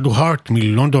ג'אדו הארט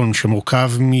מלונדון,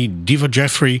 שמורכב מדיבה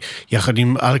ג'פרי יחד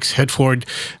עם אלכס הדפורד.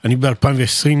 אני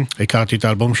ב-2020 הכרתי את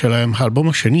האלבום שלהם, האלבום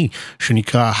השני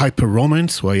שנקרא הייפר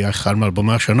רומנס, הוא היה אחד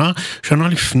מאלבומי השנה. שנה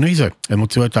לפני זה הם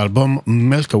הוציאו את האלבום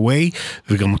מלט אווי,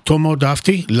 וגם אותו מאוד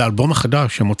אהבתי. לאלבום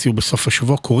החדש שהם הוציאו בסוף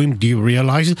השבוע קוראים Do You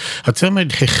Realize.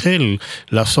 הצמד החל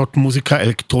לעשות מוזיקה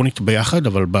אלקטרונית ביחד,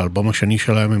 אבל באלבום השני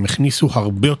שלהם הם הכניסו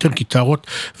הרבה יותר גיטרות,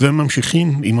 והם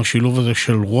ממשיכים עם השילוב הזה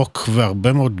של רוק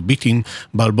והרבה מאוד ביטים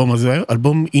באלבום הזה.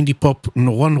 אלבום אינדי פופ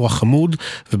נורא נורא חמוד,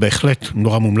 ובהחלט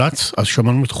נורא מומלץ. אז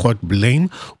שמענו מתוכו את בליים,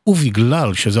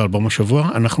 ובגלל שזה אלבום השבוע,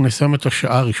 אנחנו נסיים את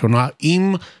השעה הראשונה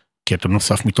עם קטע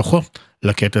נוסף מתוכו.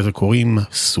 לקטע הזה קוראים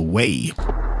Sway.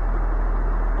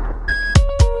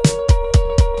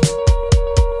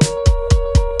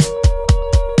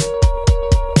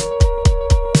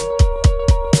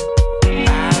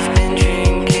 I'm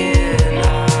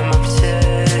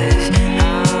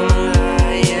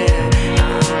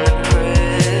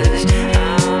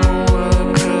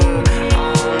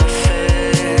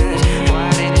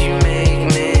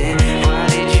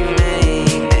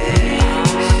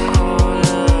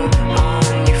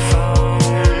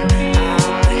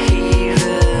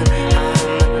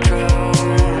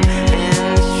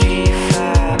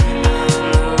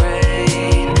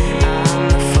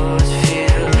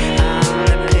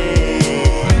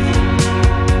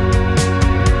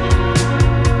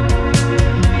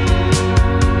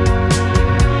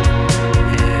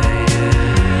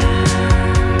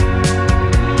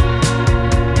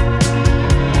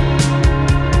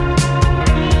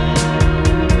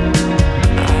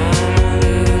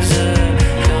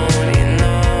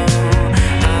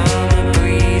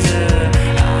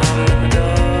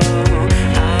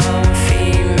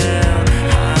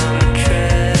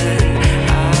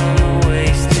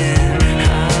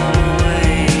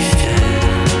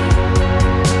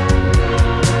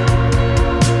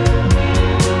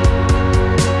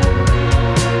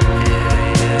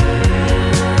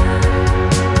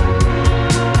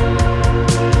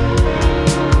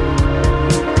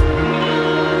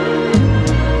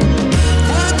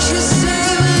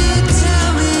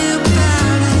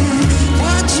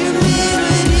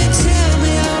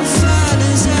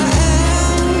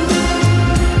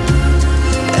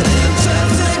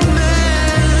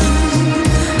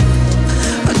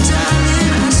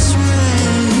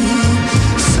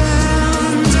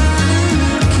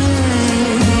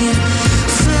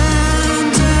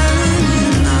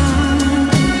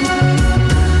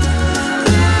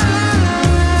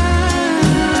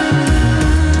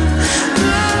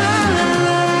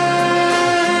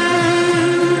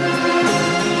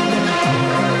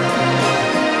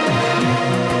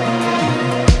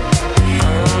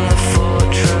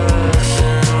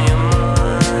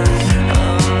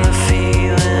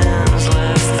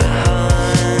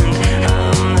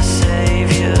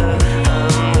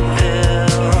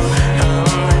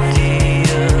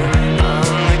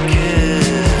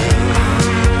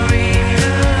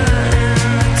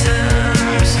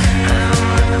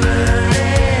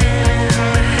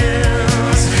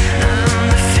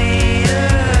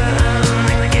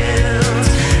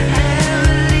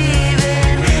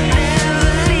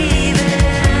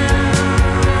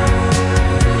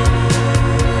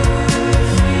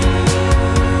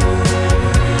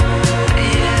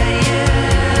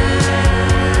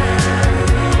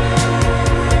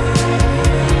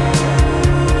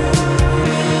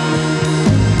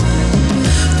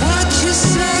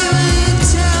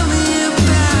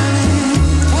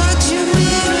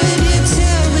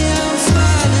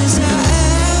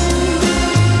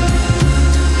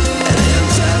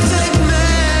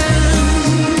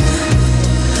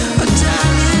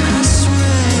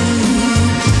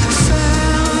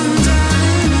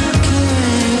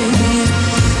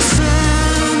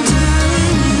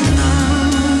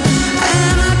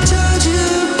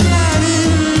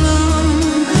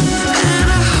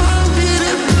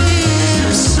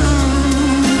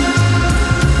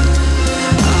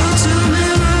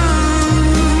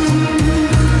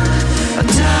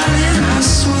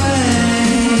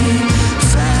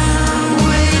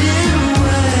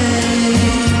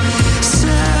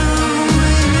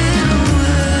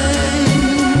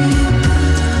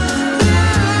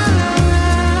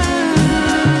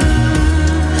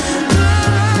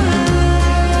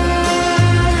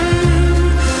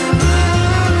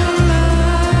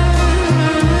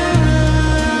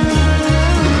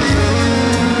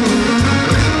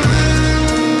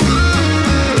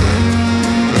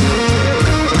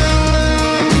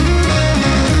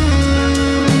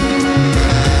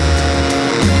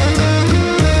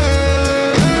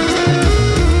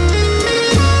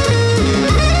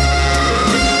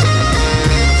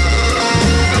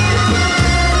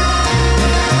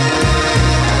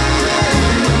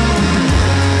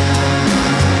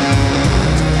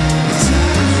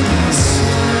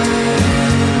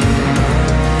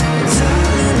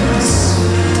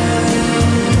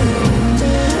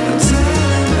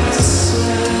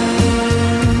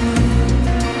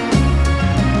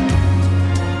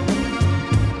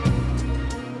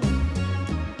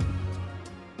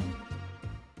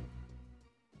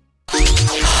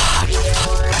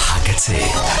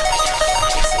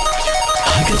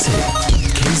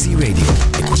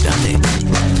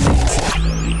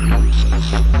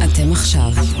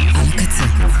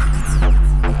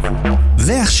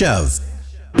עכשיו.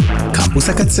 קמפוס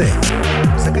הקצה.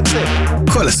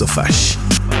 כל הסופש.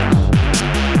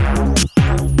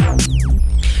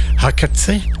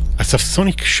 הקצה,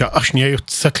 הספסוניק, שעה שנייה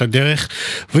יוצאת לדרך,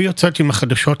 ויוצאת עם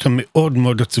החדשות המאוד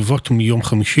מאוד עצובות מיום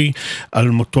חמישי על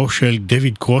מותו של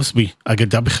דויד קרוסבי,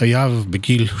 אגדה בחייו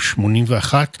בגיל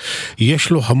 81. יש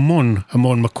לו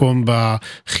המון מקום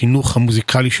בחינוך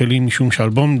המוזיקלי שלי, משום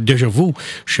שהאלבום דז'ה וו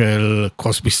של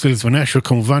קרוסבי, סטילס ונאש,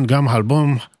 וכמובן גם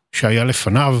האלבום שהיה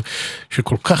לפניו,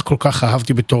 שכל כך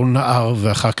אהבתי בתור נער,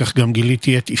 ואחר כך גם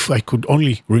גיליתי את If I Could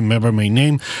Only Remember My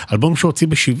Name, אלבום שהוציא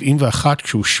ב-71,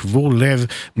 כשהוא שבור לב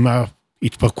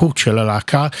מההתפרקות של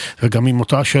הלהקה, וגם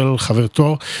ממותה של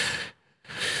חברתו,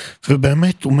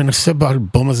 ובאמת הוא מנסה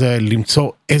באלבום הזה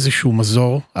למצוא איזשהו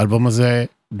מזור. האלבום הזה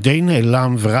די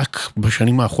נעלם, ורק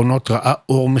בשנים האחרונות ראה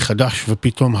אור מחדש,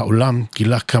 ופתאום העולם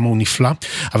גילה כמה הוא נפלא.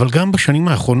 אבל גם בשנים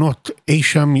האחרונות, אי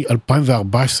שם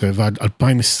מ-2014 ועד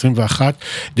 2021,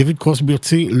 דויד קרוסבי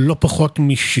הוציא לא פחות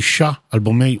מ6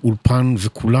 אלבומי אולפן,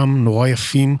 וכולם נורא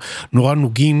יפים, נורא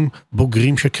נוגים,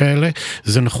 בוגרים שכאלה.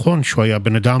 זה נכון שהוא היה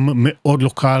בן אדם מאוד לא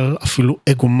קל, אפילו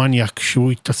אגומניאק,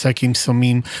 שהוא התעסק עם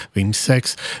סמים ועם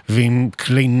סקס ועם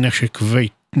כלי נשק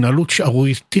התנהלות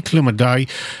שערורייתית למדי.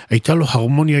 הייתה לו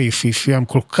הרמוניה יפיפייה עם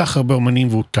כל כך הרבה אומנים,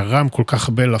 והוא תרם כל כך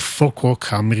הרבה לפולק רוק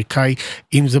האמריקאי,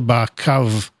 אם זה בקו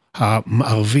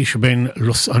המערבי שבין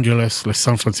לוס אנג'לס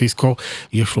לסן פרנסיסקו.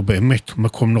 יש לו באמת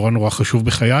מקום נורא חשוב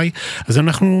בחיי. אז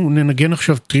אנחנו ננגן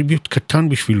עכשיו טריביוט קטן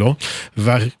בשבילו,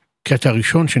 והקטע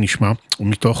הראשון שנשמע הוא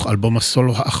מתוך אלבום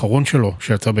הסולו האחרון שלו,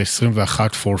 שיצא ב-21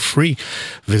 for free,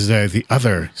 וזה The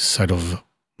Other Side of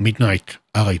Midnight,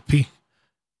 R.I.P.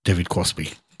 David Crosby.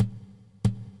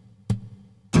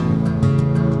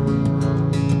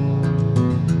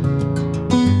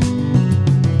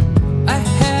 I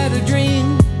had a dream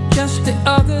just the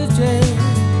other day.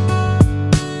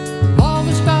 All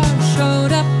the stars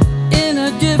showed up in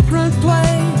a different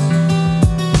place.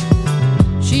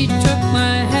 She took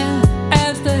my hand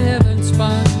as the heavens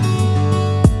spun,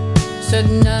 said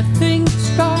nothing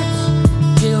starts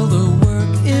till the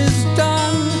work is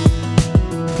done.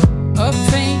 A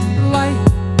faint light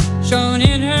shone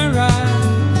in her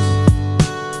eyes.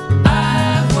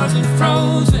 I wasn't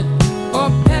frozen or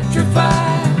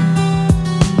petrified.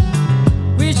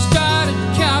 We started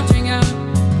counting out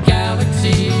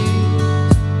galaxies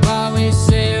while we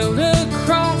sailed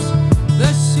across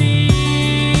the sea.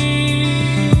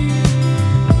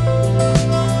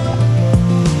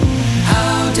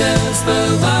 How does the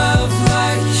love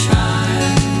light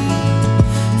shine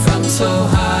from so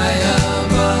high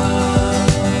above?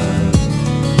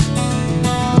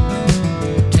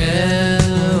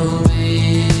 Tell me,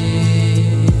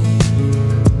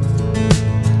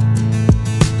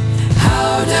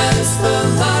 how does the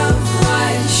love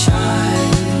light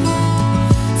shine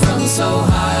from so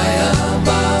high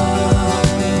above?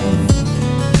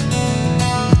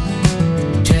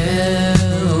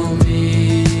 Tell me.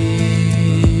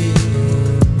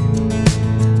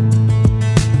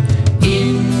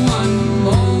 In one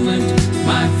moment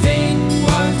my fate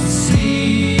was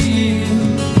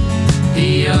sealed.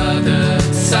 The other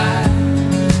side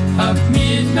of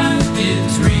midnight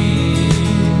is real.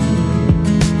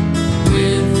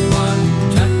 With one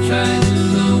touch I knew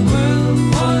the world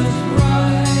was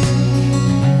right.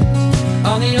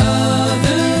 On the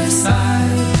other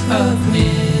side of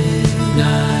midnight.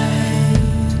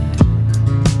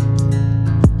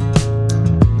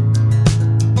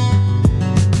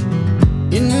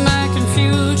 In my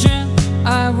confusion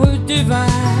I would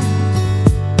divide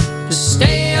to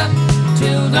stay up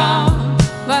till dawn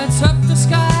lights up the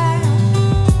sky.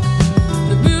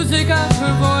 The music of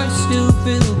her voice still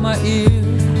filled my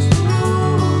ears,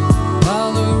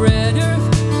 while the red earth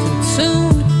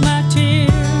consumed my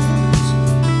tears.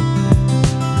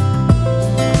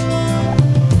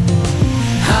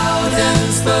 How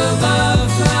does the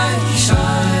love light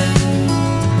shine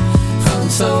from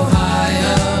so high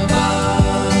above?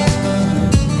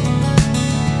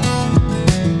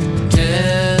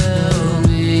 Tell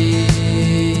me,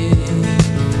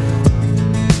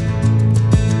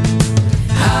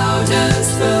 how does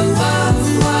the love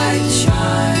light shine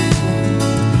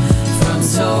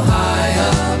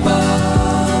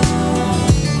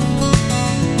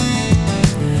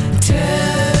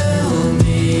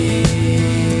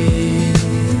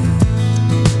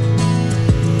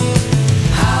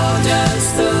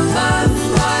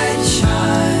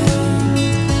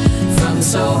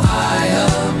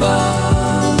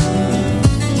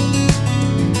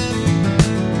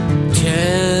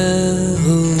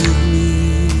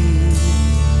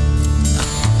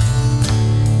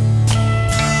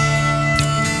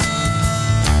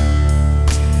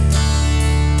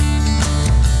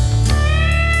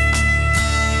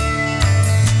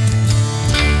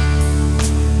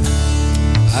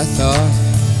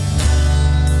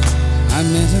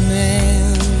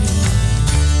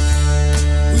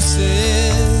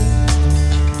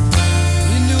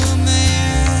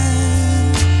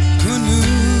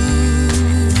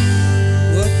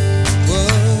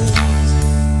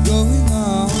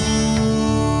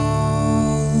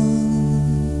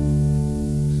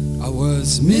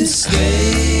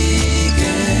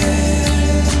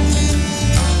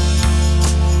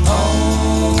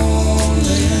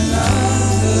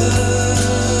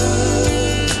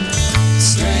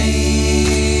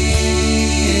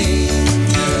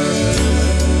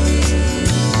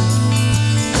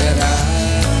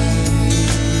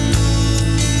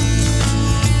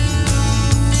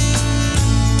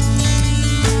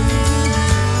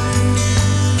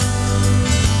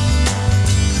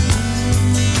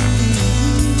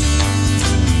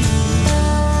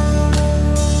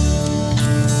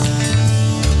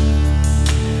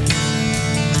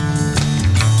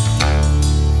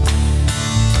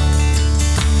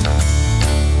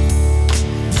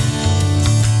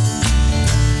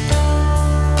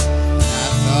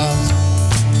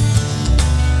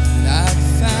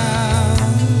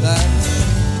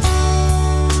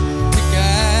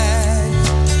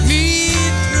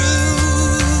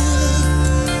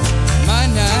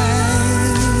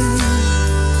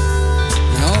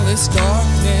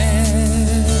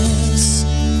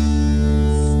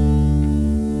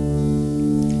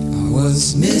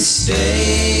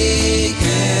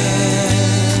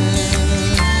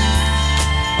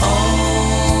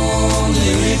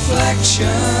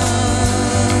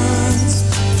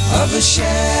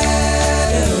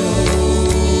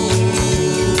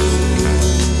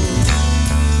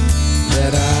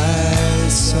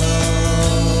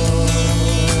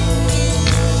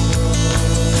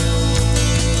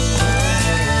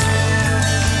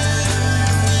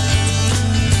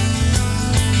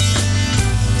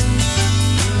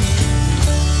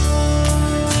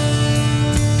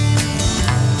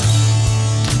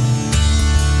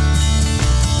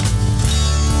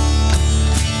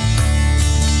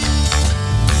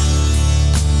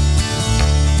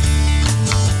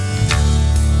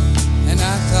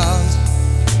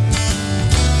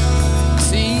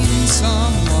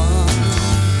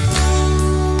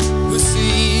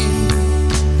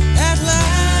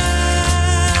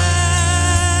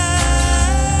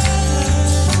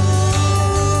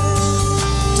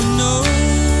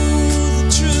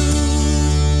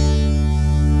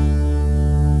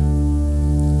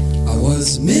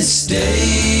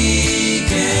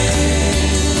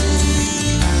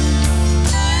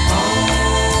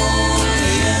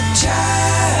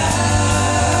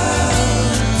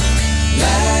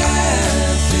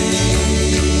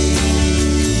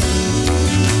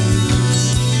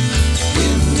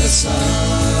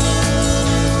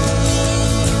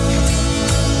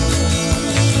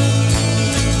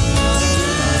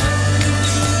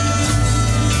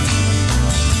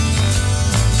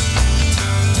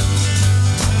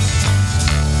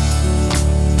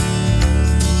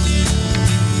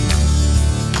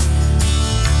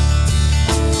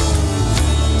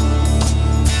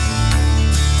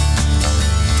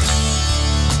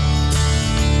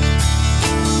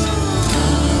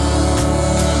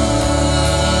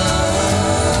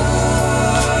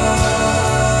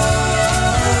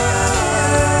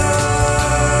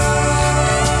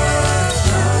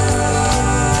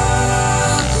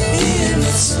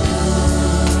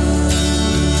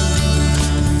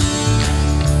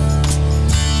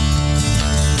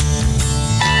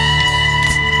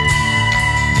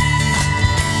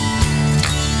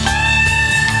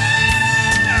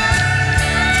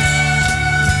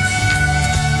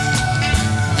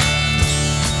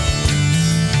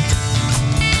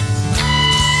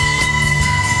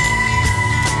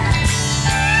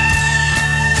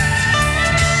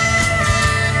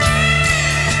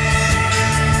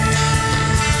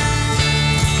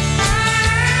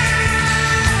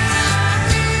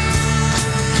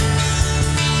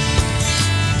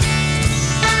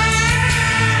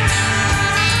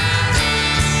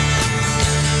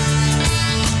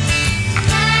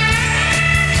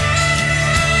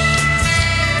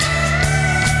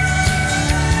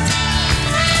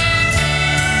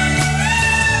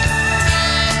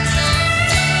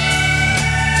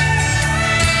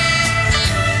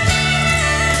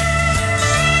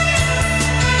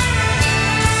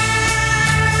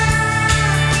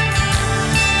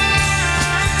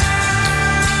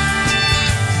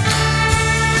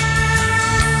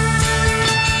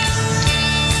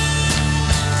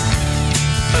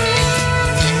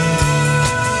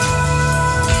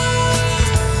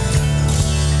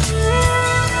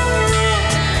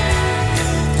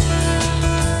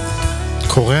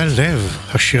קורע לב,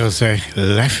 השיר הזה,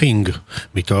 Laughing,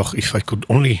 מתוך If I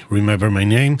Could Only Remember My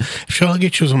Name. אפשר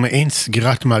להגיד שזו מעין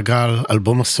סגירת מעגל,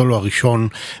 אלבום הסולו הראשון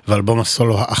ואלבום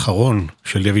הסולו האחרון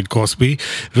של דויד קרוסבי,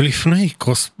 ולפני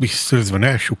קרוסבי, סטילס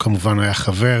ונש, הוא כמובן היה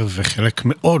חבר וחלק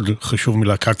מאוד חשוב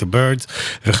מלהקת הבירדס,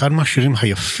 ואחד מהשירים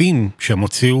היפים שהם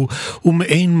הוציאו הוא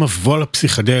מעין מבוא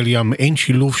לפסיכדליה, מעין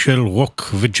שילוב של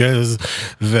רוק וג'אז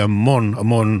והמון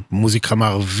המון מוזיקה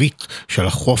מערבית של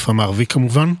החוף המערבי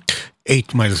כמובן.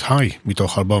 8 Miles High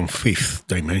מתוך אלבום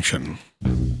Fifth Dimension.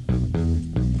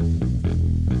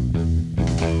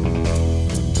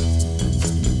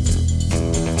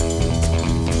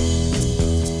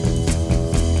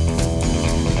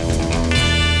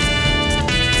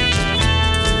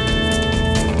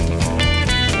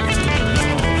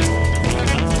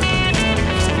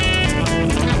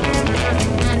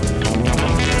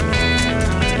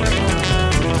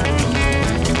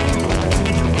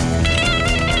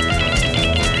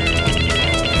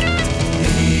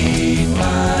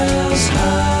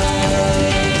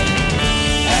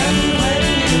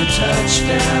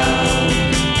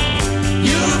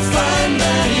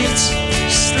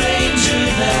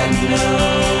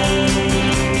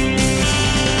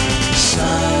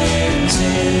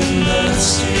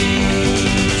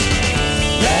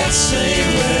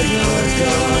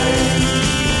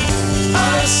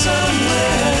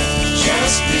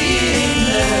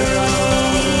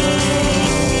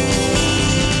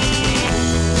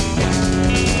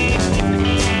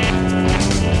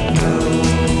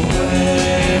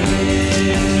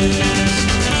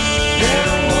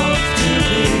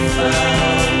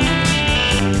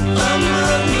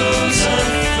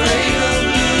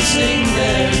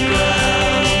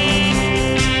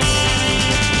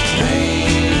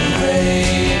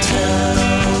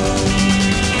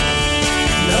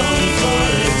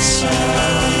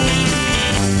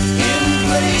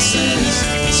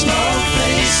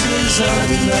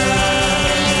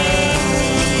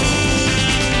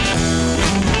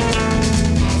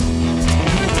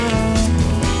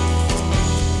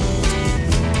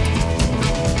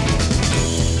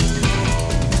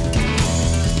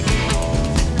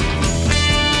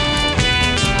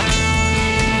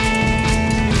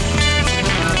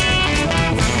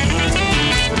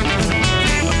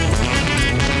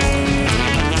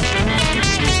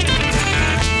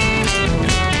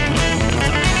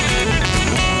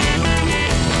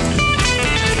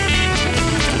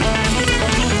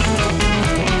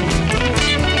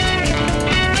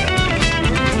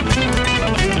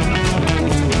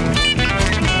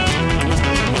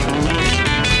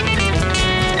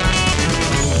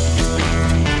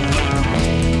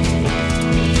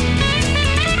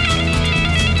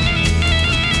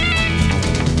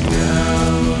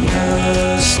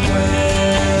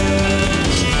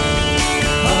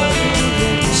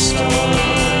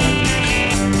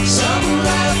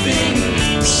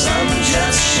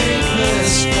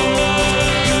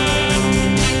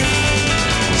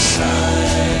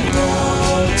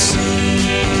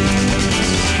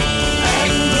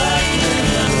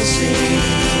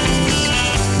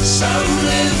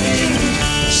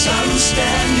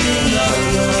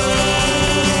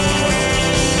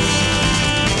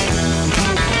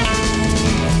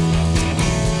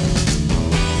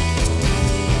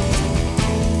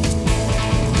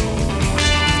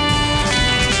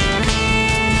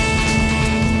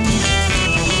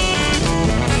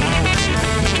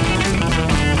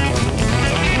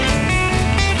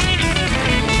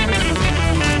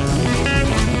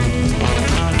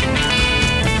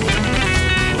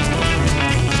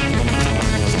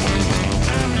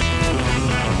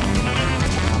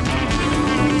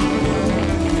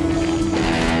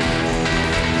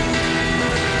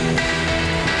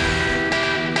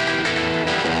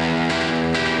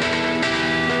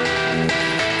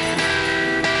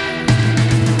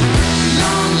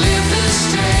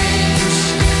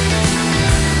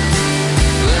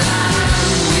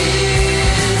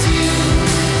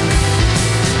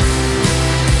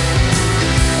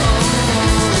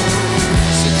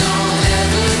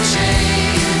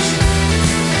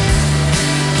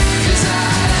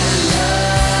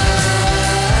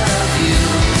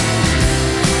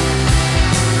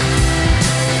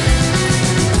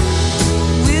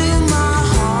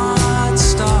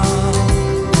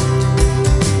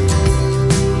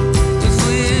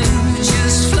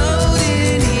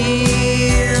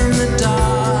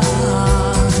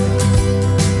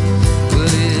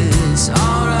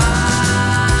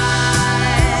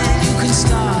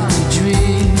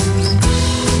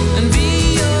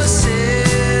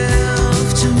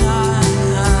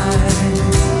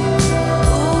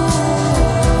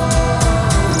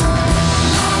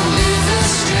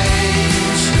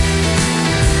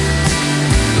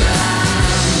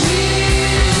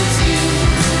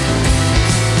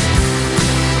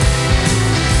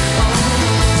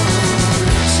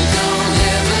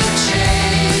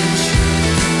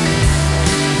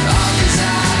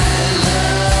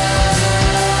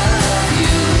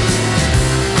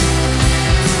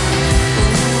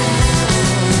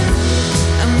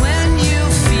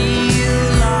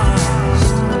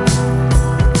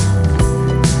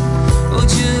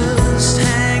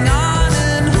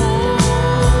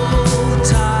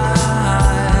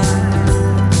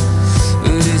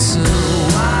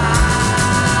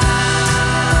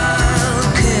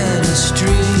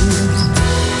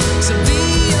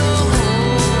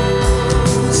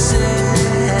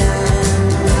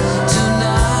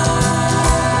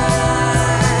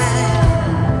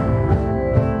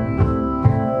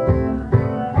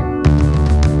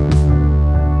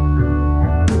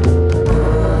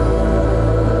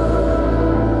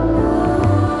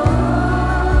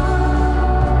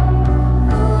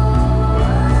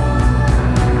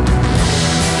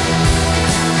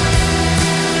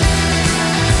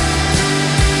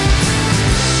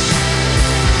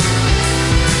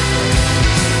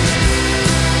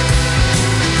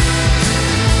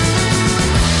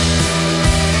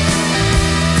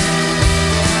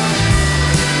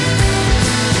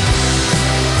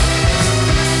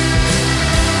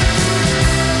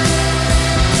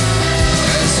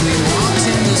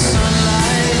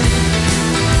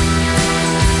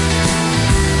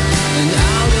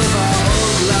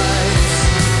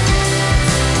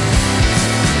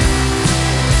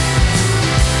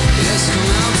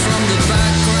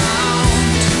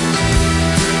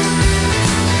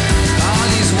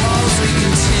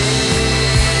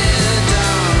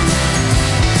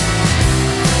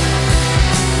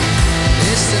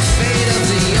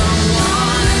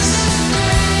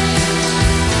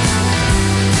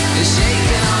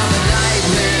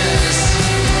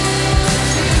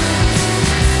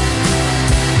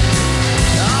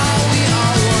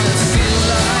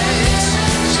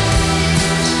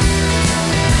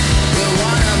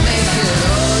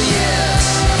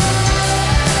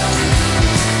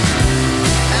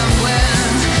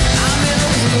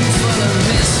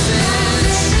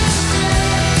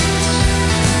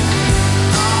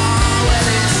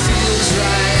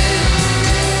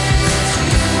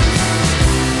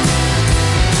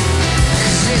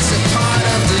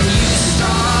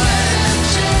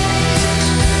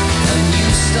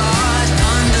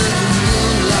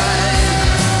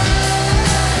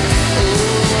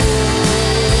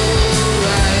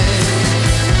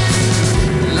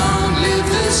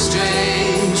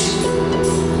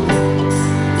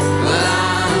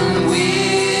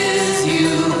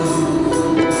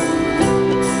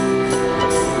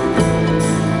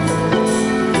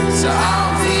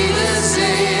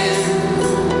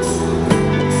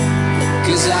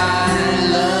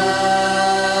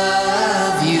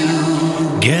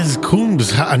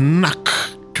 הענק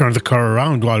Turn the Car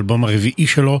Around הוא האלבום הרביעי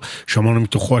שלו, שמענו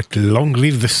מתוכו את Long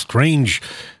Live the Strange,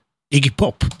 איגי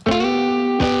פופ.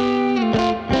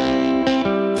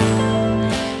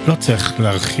 לא צריך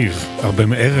להרחיב הרבה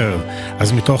מעבר,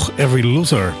 אז מתוך Every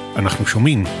Loser אנחנו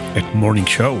שומעים את Morning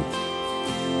Show.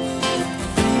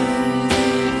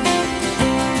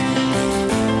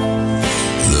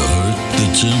 The hurt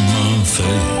that's in my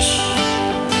face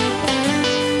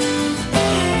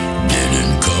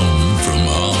didn't come from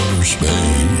outer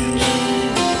space.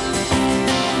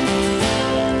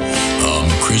 I'm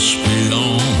crispy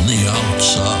on the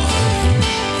outside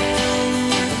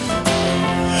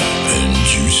and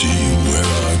juicy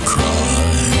where I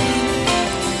cry.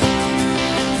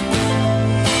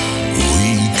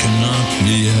 We cannot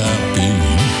be happy,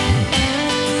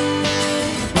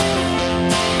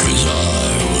 'cause I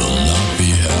will not be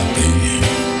happy.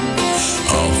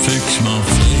 I'll fix my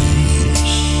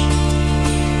face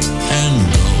and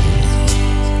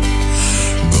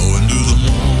go into the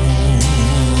morning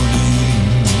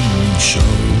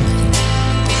show.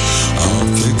 I'll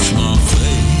fix my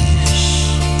face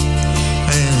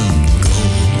and go.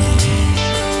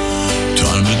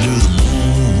 Time to do the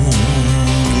morning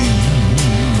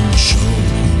show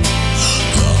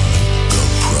like a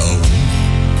pro.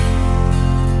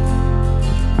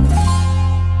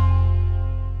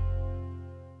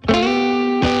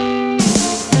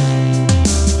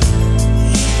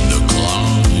 The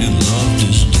clown you loved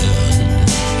is dead.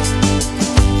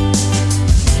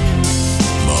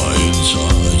 My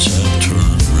insides have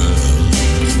turned red.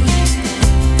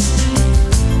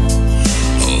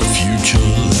 A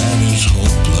future that is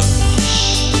hopeless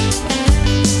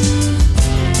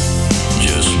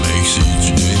just makes each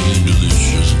day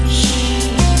delicious.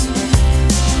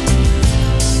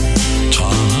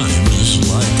 Time is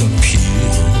like a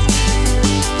peel.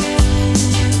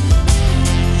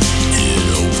 It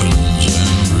opens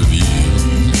and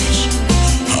reveals.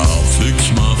 I'll fix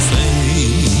my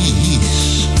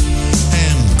face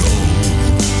and go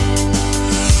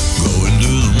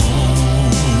into the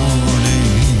morning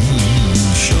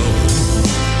show.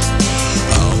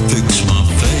 I'll fix my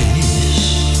face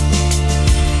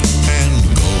and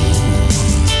go.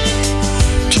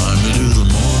 Time to do the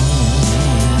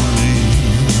morning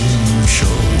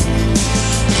show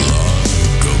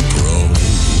like a pro.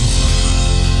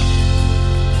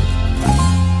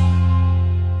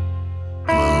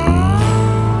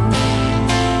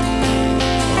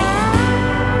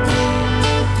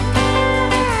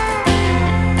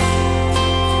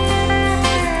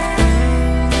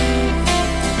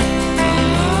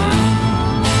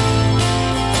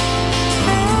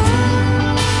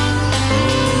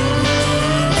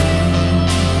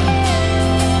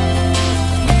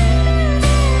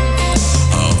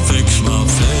 I'll fix my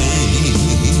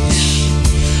face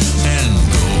and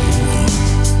go.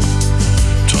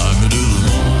 Time to do the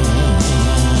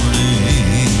morning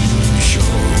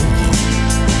show.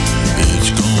 It's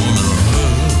gonna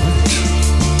hurt,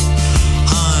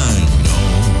 I know.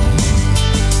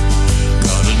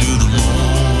 Gotta do the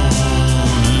morning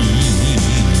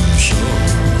show.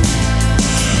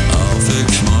 I'll fix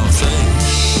my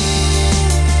face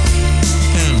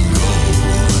and go.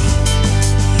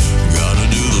 Gotta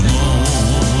do the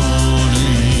morning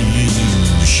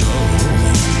show.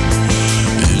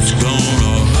 It's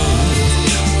gonna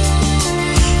hurt,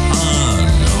 I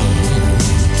know.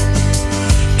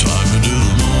 Time to do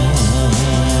the morning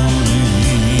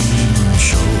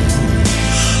show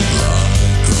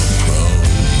like a pro.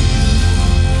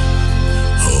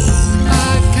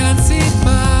 I can't see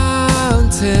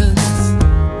mountains,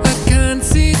 I can't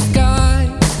see sky.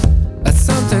 I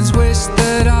sometimes wish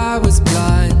that I was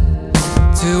blind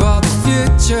to all the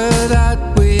future that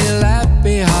we left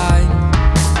behind.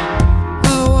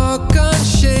 I walk on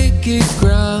shaky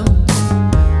ground,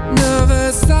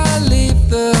 nervous I leave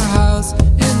the house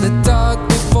in the dark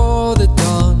before the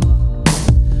dawn.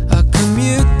 A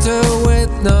commuter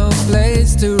with no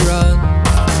place to run.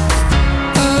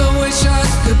 I wish I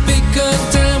could be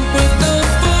content with the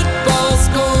football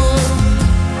score.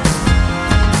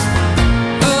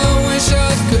 I wish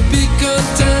I could be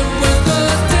content with the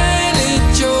daily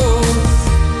chores.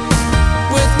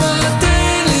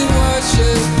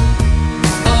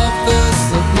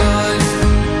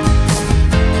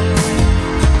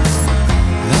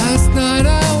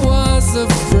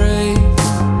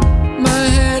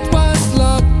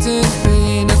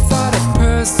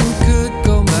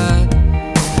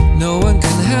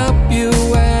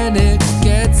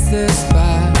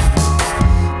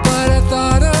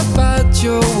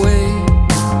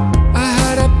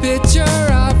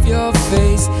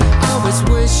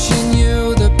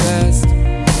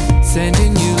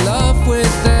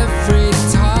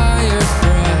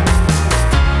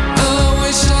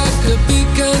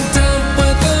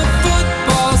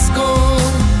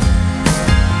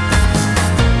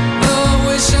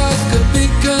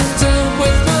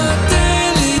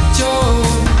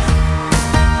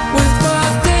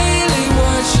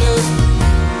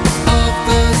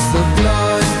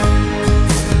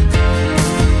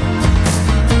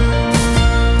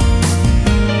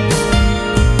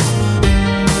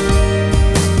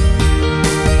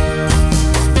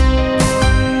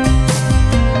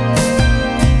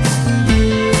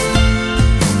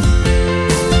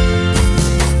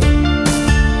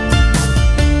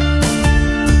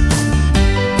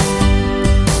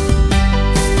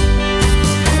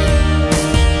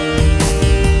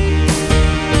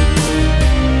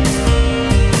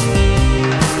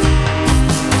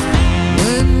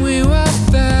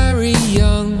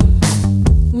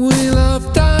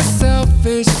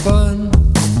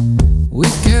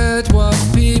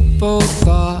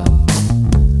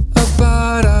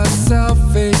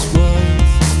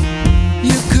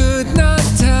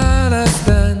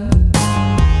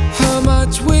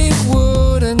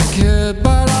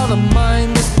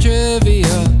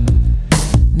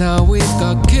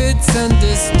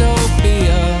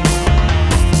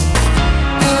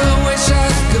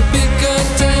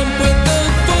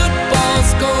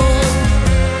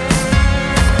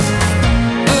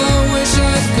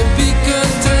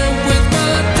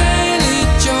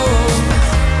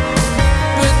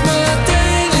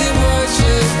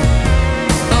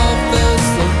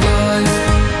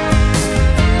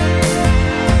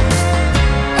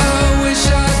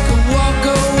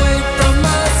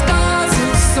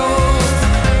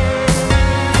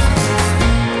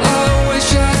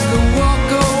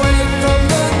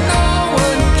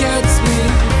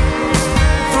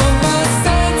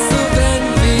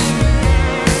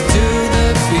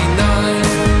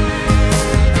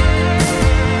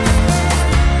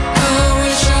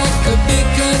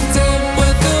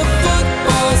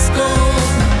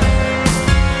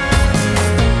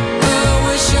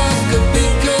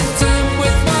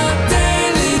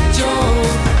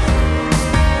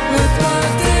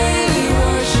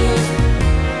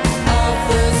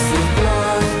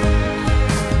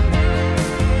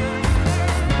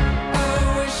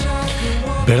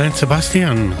 בל אנד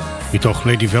סבסטיאן, מתוך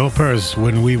Lady Developers,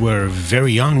 When We Were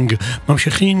Very Young.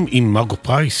 ממשיכים עם מרגו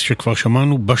פרייס, שכבר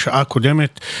שמענו בשעה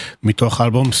הקודמת, מתוך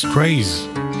האלבום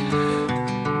Strays.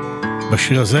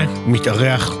 בשיר הזה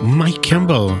מתארח מייק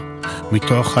קמבל,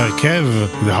 מתוך ההרכב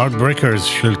The Heartbreakers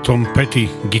של תום פטי,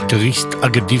 גיטריסט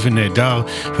אגדי ונהדר,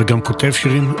 וגם כותב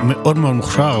שירים מאוד מאוד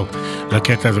מוכשר.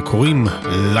 לקטע הזה קוראים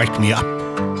Light Me Up.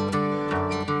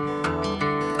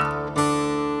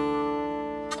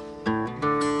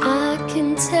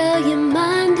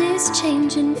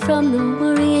 Changing from the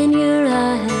worry in your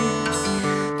eyes.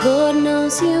 Lord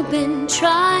knows you've been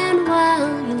trying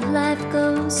while your life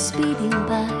goes speeding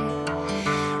by.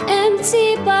 Empty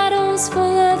bottles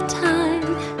full of time,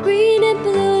 green and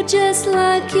blue just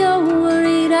like your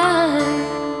worried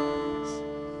eyes.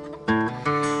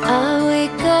 I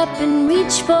wake up and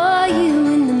reach for you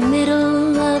in the middle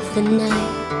of the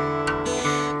night,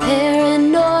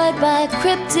 paranoid by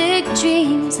cryptic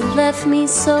dreams that left me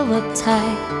so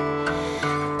uptight.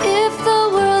 If the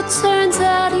world turns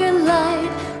out your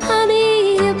light,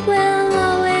 honey, it will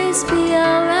always be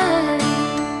alright.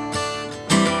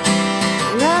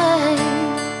 Right,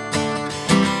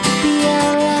 be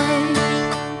alright.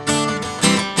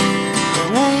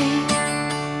 Right.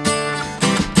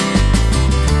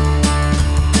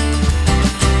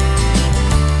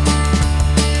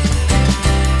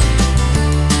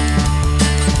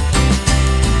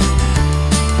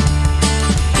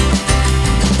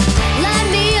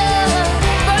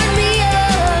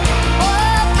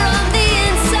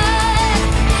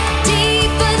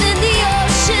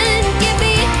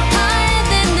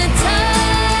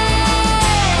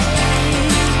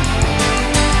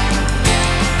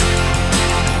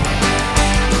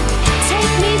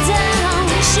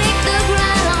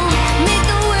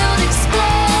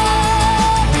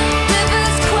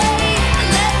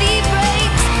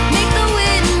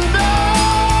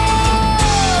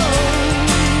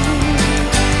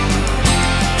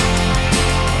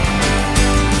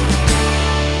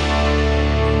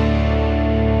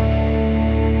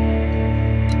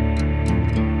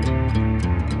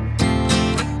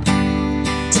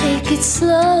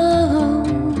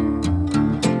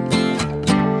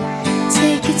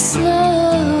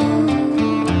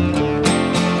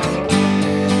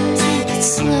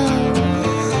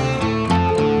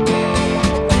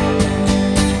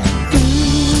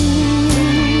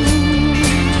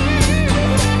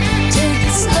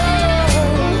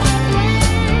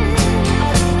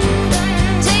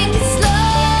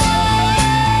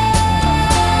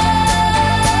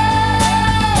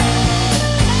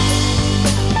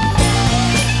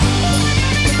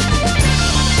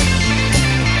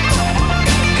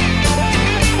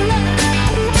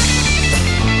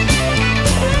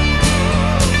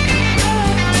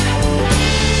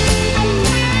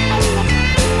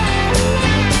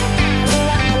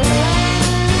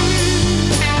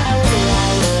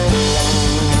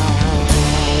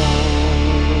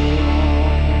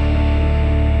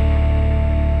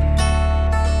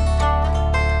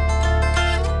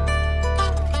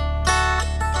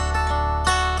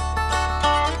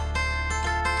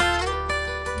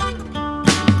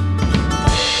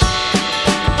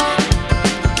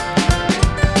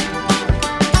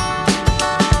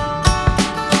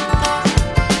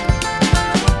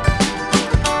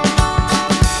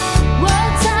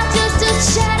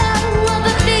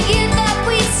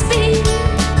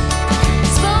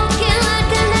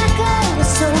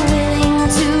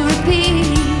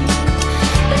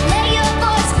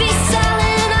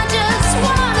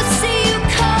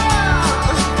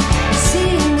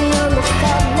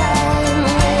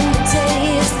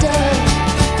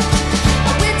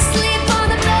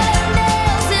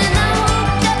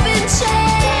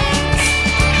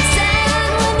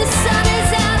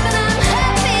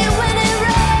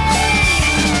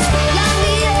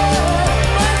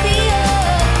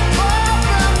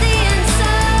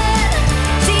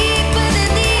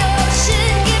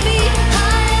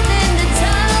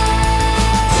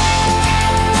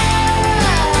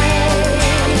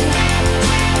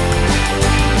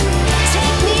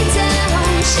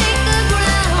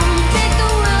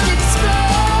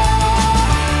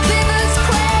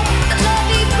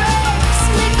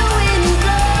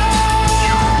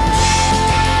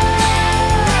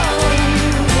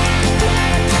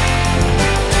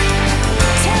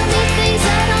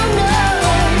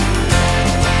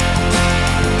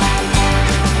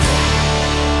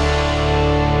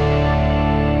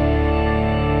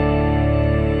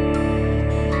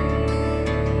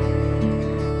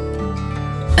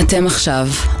 אתם עכשיו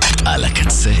על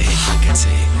הקצה.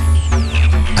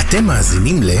 אתם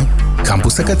מאזינים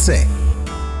לקמפוס הקצה.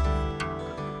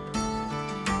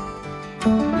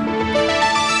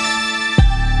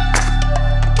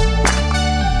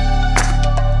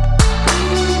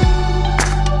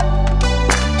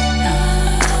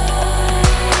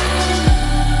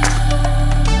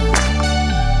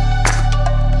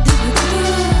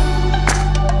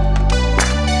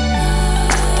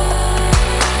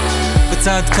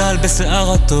 בצעד קל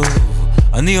בשיער הטוב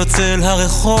אני יוצא אל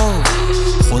הרחוב,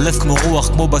 חולף כמו רוח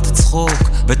כמו בת צחוק,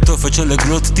 בתופת של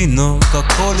עגלות תינוק,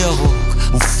 הכל ירוק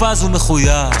מופז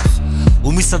ומחוייך,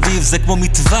 ומסביב זה כמו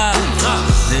מטווח,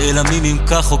 נעלמים אם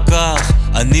כך או כך,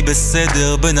 אני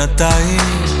בסדר בינתיים.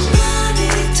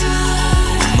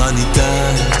 מה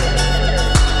ניתן?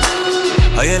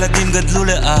 הילדים גדלו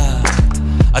לאט,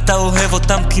 אתה אוהב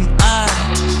אותם כמעט,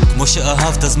 כמו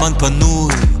שאהבת זמן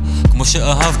פנוי, כמו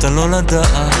שאהבת לא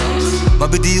לדעת. מה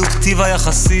בדיוק טיב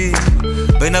היחסים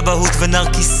בין הבהות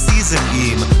ונרקיסיזם,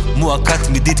 עם מועקה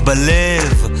תמידית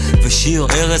בלב ושיר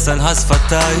ארס על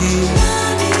השפתיים.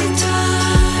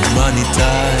 מה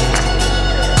ניתן?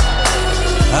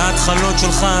 ההתחלות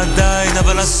שלך עדיין,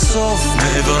 אבל הסוף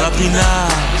מעבר לפינה,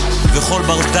 וכל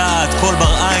בר דעת, כל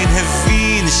בר עין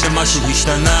הבין שמשהו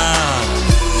השתנה.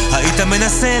 היית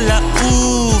מנסה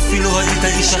לעוף, אילו היית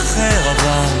איש אחר,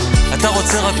 אבל אתה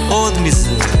רוצה רק עוד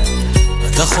מזה,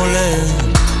 אתה חולם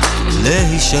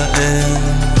להישאר.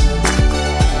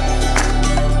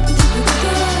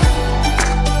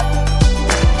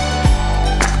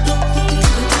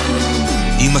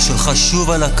 אמא שלך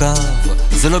שוב על הקו,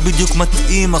 זה לא בדיוק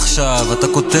מתאים עכשיו, אתה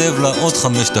כותב לה עוד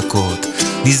 5 דקות,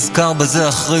 נזכר בזה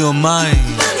אחרי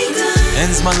יומיים.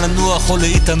 אין זמן לנוח או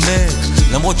להתעמק,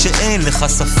 למרות שאין לך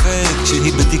ספק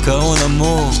שהיא בדיכאון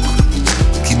עמוק.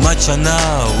 כמעט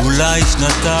שנה, אולי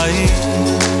שנתיים,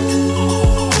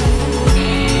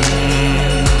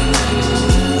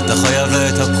 אתה חייב לה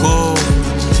את הכל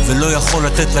ולא יכול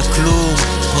לתת לה כלום,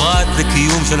 פרט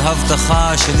לקיום של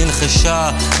הבטחה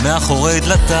שנלחשה מאחורי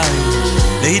דלתיים.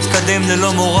 להתקדם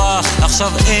ללא מורא,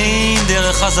 עכשיו אין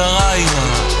דרך חזרה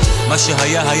אימה, מה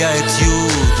שהיה היה את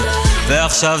יוד,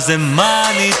 ועכשיו זה מה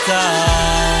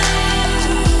ניתן.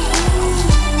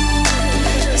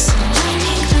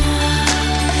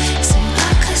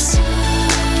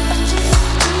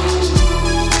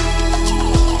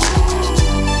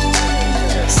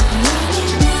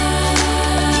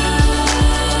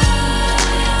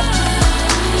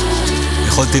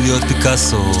 יכולתי להיות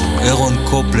פיקאסו, אירון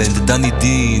קופלנד, דני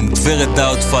דין, גברת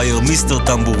דאוטפייר, מיסטר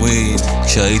טמבורין,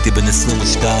 כשהייתי בן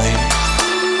 22.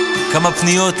 כמה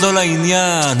פניות לא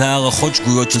לעניין, הערכות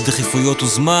שגויות של דחיפויות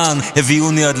וזמן,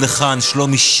 הביאוני עד לכאן,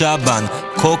 שלומי שבן,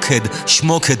 קוקד,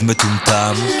 שמוקד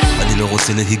מטומטם. אני לא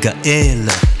רוצה להיגאל,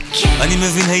 אני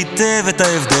מבין היטב את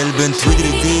ההבדל בין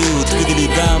טווידלי די וטווידלי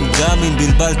דם, גם אם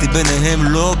בלבלתי ביניהם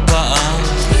לא פעם.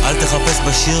 אל תחפש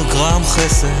בשיר גרם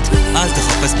חסד, אל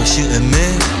תחפש בשיר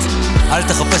אמת, אל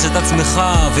תחפש את עצמך,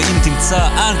 ואם תמצא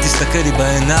אל תסתכל לי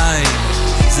בעיניים.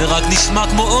 זה רק נשמע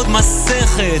כמו עוד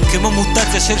מסכת, כמו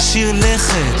מוטציה של שיר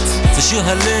לכת. זה שיר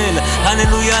הלל,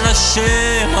 הללויה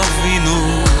לשם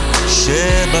אבינו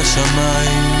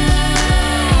שבשמיים,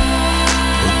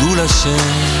 הודו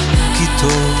לשם כי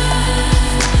טוב,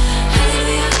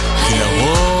 כי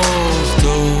לרוב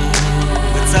טוב.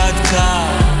 בצד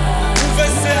קל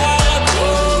ובשיער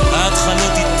הטוב,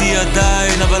 ההתחלות איתי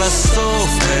עדיין, אבל הסוף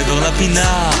מעבר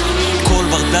לפינה. כל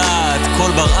בר דעת,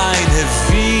 כל בר עין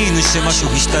הבין שמשהו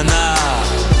השתנה.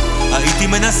 הייתי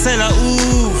מנסה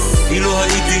לעוף, אילו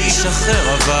הייתי איש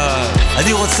אחר, אבל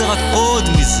אני רוצה רק עוד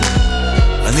מזה,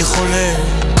 אני חולם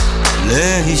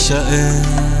להישאר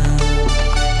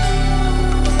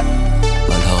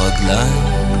על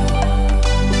הרגליים.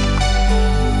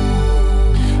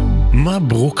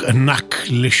 מברוק ענק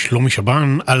לשלומי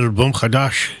שבן, אלבום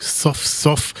חדש סוף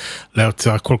סוף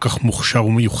ליוצר כל כך מוכשר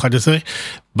ומיוחד הזה.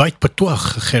 בית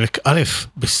פתוח חלק א',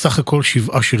 בסך הכל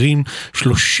 7 שירים,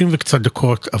 30 וקצת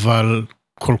דקות, אבל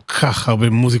כל כך הרבה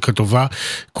מוזיקה טובה,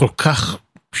 כל כך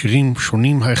שירים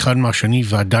שונים האחד מהשני,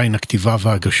 ועדיין הכתיבה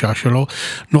וההגשה שלו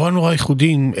נורא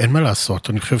ייחודיים, אין מה לעשות.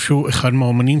 אני חושב שהוא אחד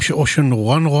מהאומנים שאו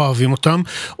שנורא אוהבים אותם,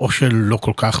 או שלא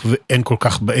כל כך ואין כל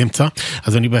כך באמצע,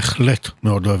 אז אני בהחלט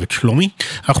מאוד אוהב את שלומי.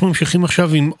 אנחנו ממשיכים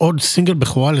עכשיו עם עוד סינגל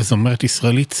בכורה לזמרת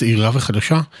ישראלית צעירה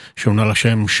וחדשה, שעונה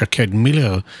לשם שקד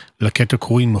מילר, לקטע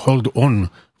קוראים Hold On,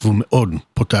 והוא מאוד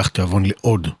פותח תיאבון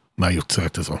לעוד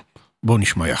מהיוצרת הזו. בואו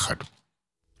נשמע יחד.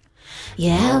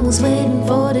 Yeah, I was waiting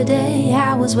for the day,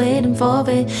 I was waiting for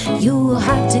it. You were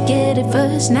hot to get it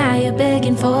first, now you're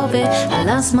begging for it. I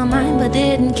lost my mind but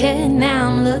didn't care, now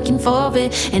I'm looking for it.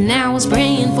 And now I was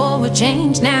praying for a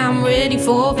change, now I'm ready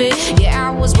for it. Yeah,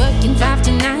 I was working 5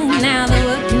 to 9, now they're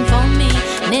working for me.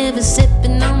 Never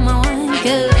sipping on my wine,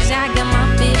 cause I got my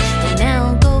beer. And now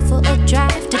I'll go for a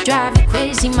drive to drive you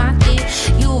crazy, my dear.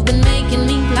 You've been making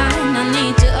me blind, I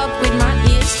need to upgrade my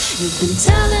ears. You've been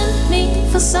telling me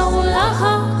for so long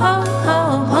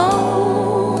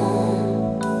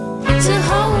to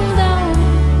hold on,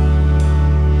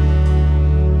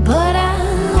 but I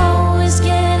always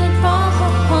get it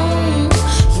wrong.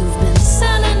 You've been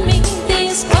selling me the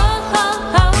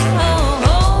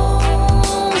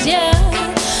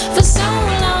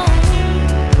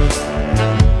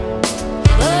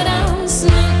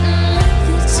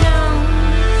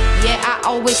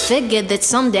figured that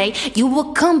someday you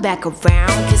will come back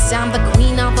around. Cause I'm the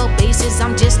queen of all bases,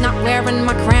 I'm just not wearing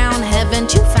my crown. Haven't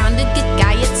you found a good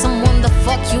guy? It's someone to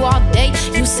fuck you all day.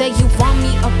 You say you want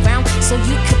me around so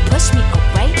you could push me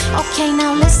away. Okay,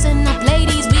 now listen up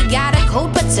ladies, we got a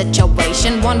cold but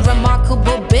situation. One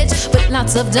remarkable bitch with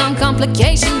lots of dumb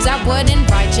complications. I would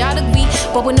invite y'all to meet,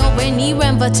 but with nowhere near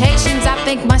invitations. I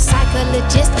think my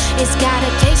psychologist has got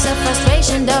a case of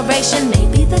frustration. Duration may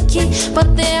be the key, but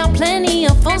there are plenty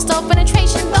of phone stall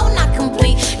penetration, though not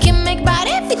complete. Can make about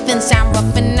everything sound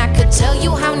rough, and I could tell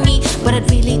you how neat, but I'd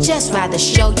really just rather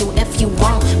show you. If you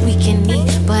want, we can eat,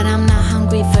 but I'm not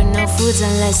hungry for no foods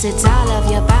unless it's all of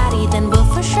your body. Then we'll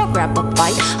for sure grab a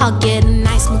bite. I'll get a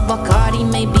nice smooth Bacardi,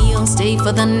 maybe you'll stay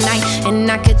for the night. And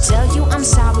I could tell you I'm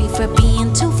sorry for being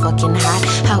too fucking hot.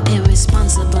 How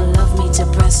irresponsible of me to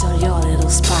press all your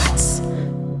little spots.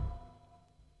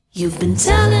 You've been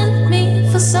telling me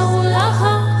for so long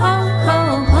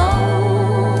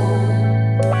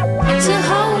to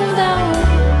hold on,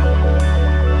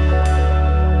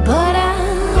 but I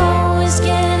always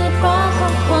get it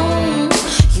wrong.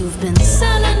 You've been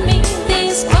selling me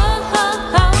these bones,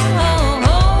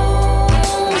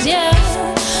 yeah,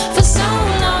 for so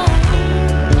long,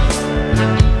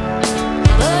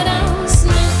 but I'm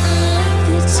smitten like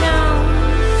the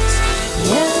towns,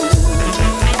 yeah.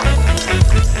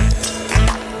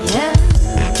 Yeah.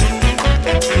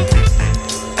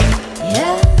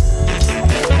 Yeah.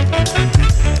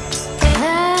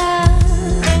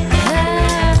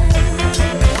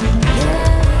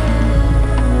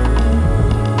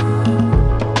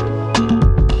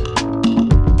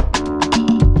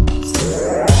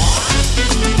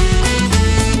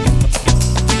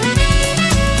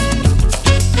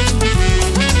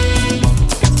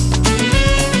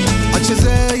 עד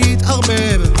שזה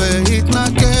יתערבב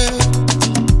והתנקר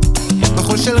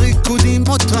בחול של ריקודים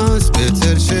או טרנס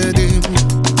בצל שדים,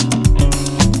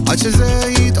 עד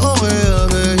שזה יתעורר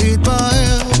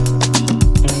והתבהר.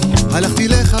 הלכתי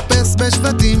לחפש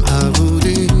בשבטים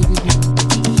אבודים,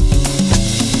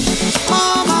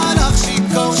 כמו מלאך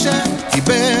שיכור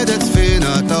שאיבד את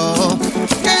ספינתו,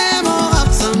 כמו רק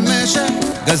צמא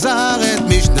שגזר את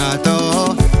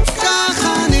משנתו. כך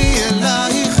אני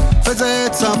אלייך וזה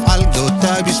צף על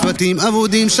גדותיי, בשבטים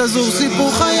אבודים שזור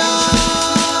סיפור חיי.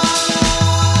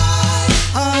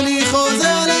 אני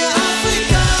חוזר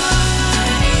לאפריקה,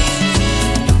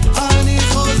 אני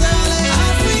חוזר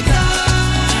לאפריקה,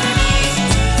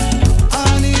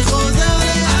 אני חוזר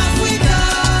לאפריקה,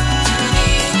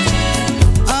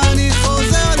 אני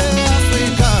חוזר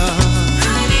לאפריקה.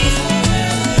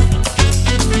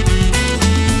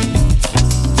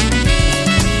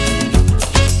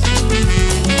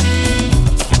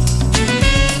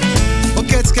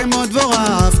 עוקץ כמו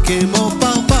דבוריו, כמו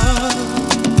פרפר,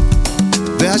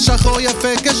 והשחור יפה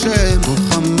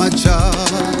כשמוחמד שר.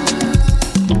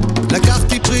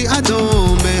 לקחתי פרי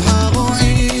אדום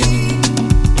מהרועים,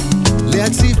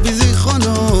 להציף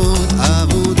בזיכרונות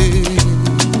אבודים,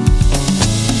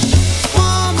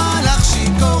 כמו מלאך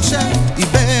שיכור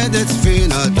שאיבד את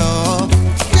ספינתו,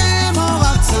 כמו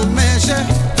רק צמא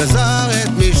שגזר את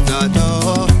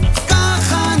משנתו.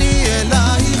 כך אני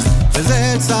אלייך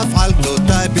וזה צף על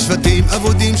גדותיי, בשבטים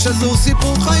אבודים שזור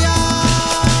סיפור חיי.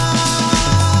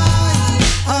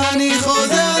 אני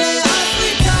חוזר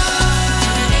לאפריקה,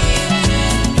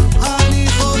 אני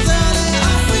חוזר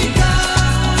לאפריקה,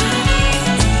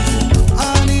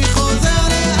 אני חוזר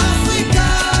לאפריקה,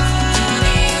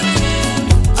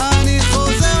 אני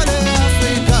חוזר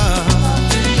לאפריקה.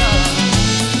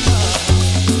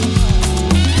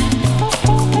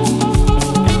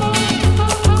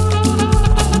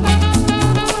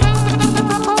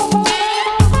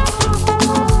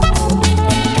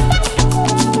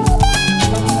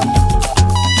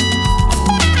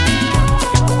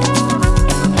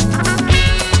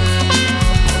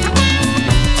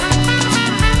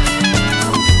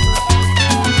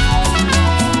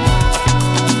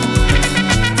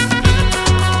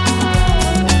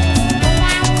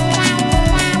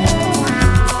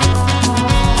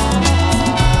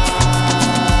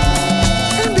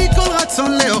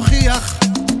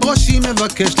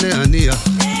 מבקש להניח,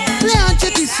 לאן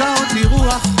שתיסע אותי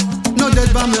רוח,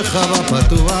 נודד במרחב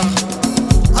הפתוח.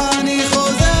 אני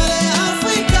חוזר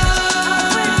לאפריקה,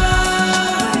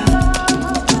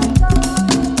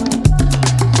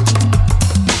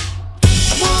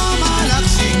 כמו מלאך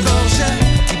שיכור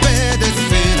שאיבד את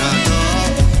ספינתו,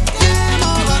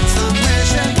 כמו רק צמא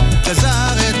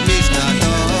שגזר את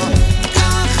משנתו.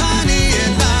 כך אני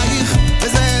אלייך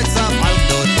וזה צף על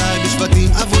גדותיי, בשבטים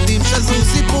אבודים שזור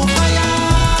סיפור חיי,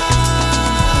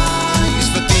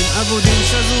 בשבטים אבודים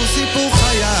שזור סיפור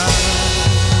חיי.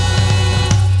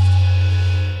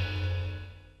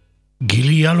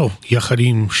 דיאלו, יחד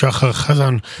עם שחר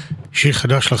חזן, שיר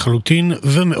חדש לחלוטין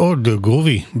ומאוד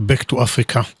גרובי, Back to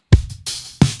Africa.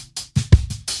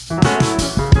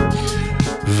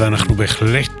 ואנחנו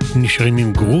בהחלט נשארים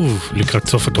עם גרוב לקראת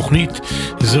סוף התוכנית.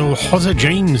 זהו חוזה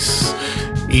ג'יימס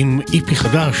עם איפי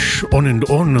חדש, On and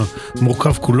On,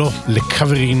 מורכב כולו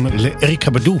לקאברים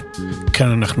לאריקה בדו.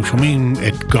 כאן אנחנו שומעים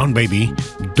את Gone Baby,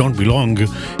 Don't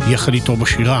Belong, יחד איתו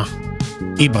בשירה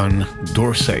איבן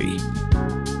דורסי.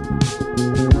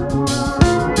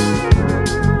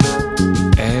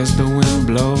 As the wind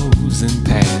blows in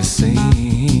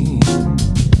passing,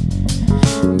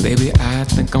 baby, I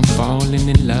think I'm falling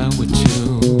in love with you.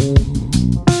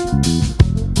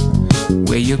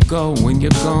 Where you go when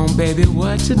you're gone, baby,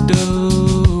 what you do?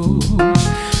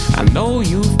 I know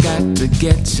you've got to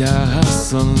get your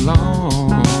hustle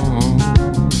on.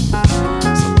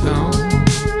 So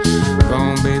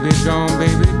gone, baby,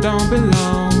 don't be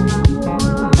long.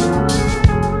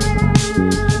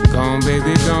 Gone,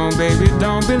 baby,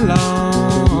 don't be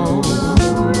long.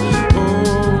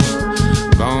 Oh,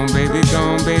 gone, baby,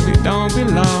 don't be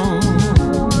long.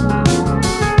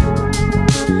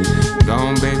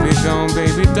 Gone,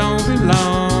 baby, don't be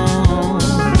long.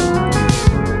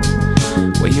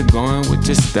 Where you going with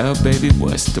your stuff, baby?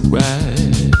 What's the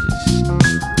rush?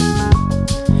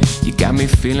 You got me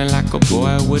feeling like a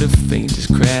boy with a faintest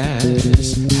crash.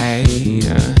 Hey,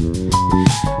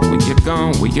 when you're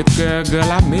gone with your girl,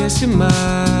 I miss you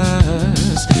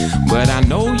much. But I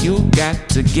know you got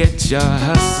to get your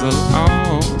hustle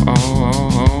on.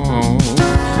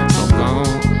 So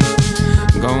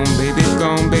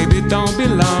gone, baby, don't be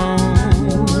long.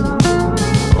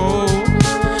 Oh,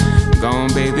 gone,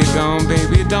 baby,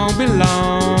 don't be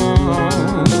long.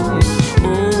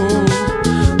 Oh,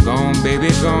 gone,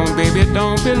 baby,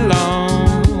 don't be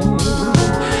long.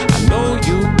 I know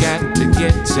you got to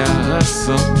get your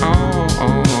hustle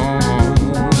on.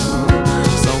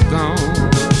 So gone,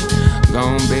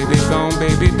 baby,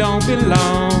 don't be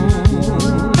long.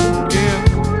 Yeah,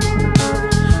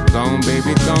 gone,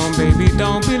 baby,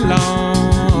 don't be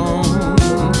long.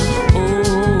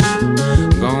 Oh,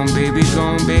 gone, baby,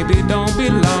 don't be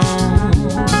long.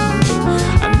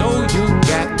 I know you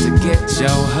got to get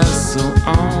your hustle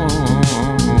on.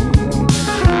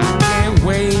 I can't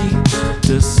wait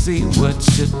to see what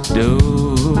you do.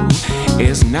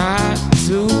 It's not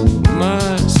too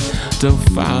much to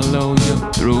follow you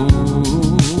through.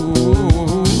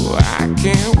 I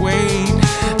can't wait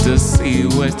to see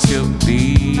what you'll be.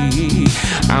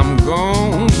 I'm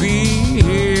gonna be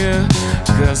here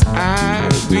 'cause I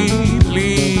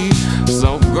believe.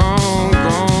 So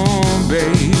gone,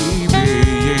 baby,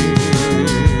 yeah.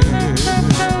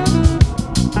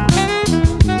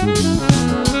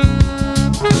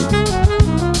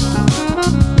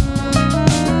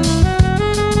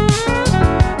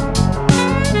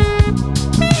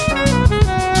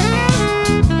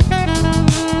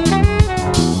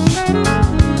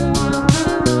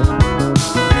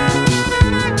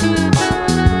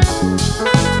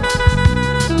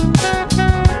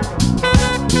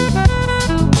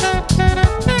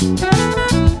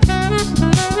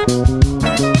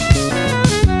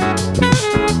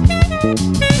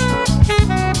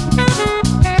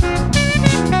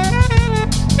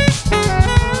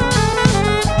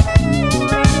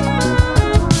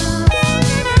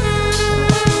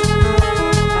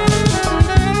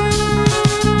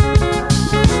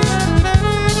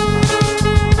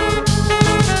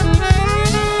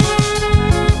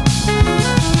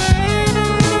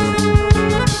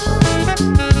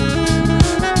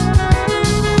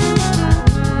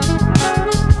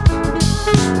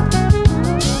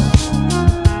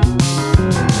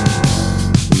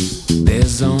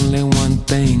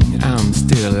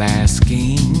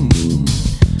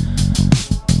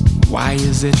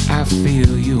 I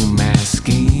feel you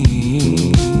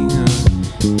masking.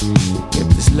 If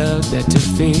this love that you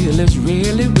feel is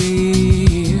really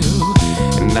real,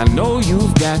 and I know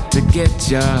you've got to get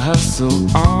your hustle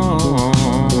on.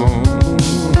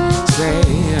 Say,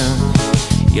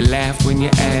 you laugh when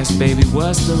you ask, baby,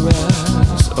 what's the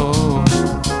rush? Oh,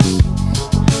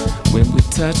 when we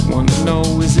touch, wanna know,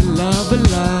 is it love or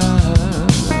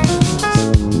lust?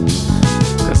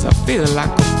 'Cause I feel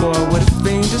like a boy with a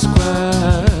fiendish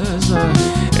crush,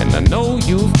 and I know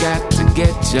you've got to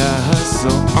get your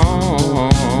hustle on.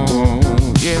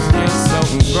 Yes,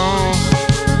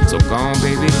 so gone,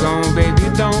 baby,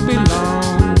 don't be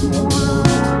long.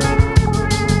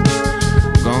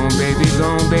 Gone, baby,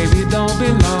 don't be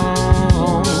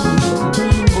long.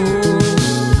 Ooh,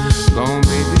 gone,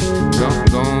 baby,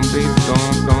 gone, baby,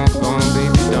 gone,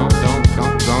 baby, don't,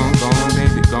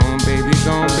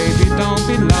 gone, baby, don't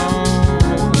be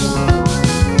long.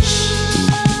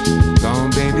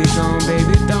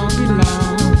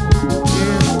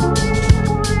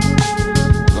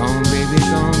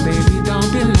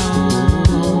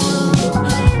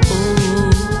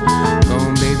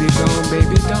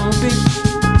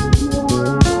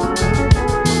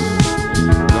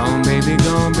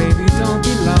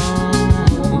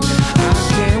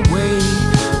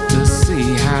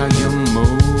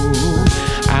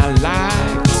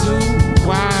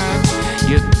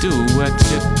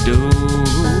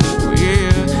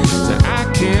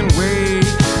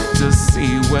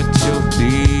 what you'll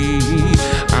be.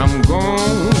 I'm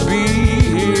gonna be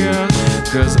here,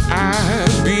 'cause I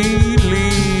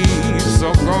believe.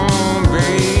 So gone,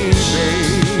 baby.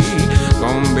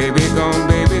 Gone, baby, gone,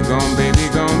 baby, gone, baby,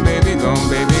 gone, baby, gone,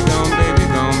 baby, gone, baby,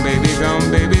 gone, baby, gone,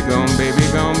 baby, gone, baby,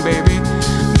 gone, baby.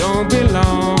 Don't be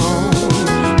long.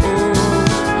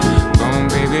 Gone,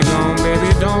 baby,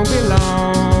 don't be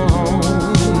long.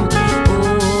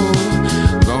 Oh,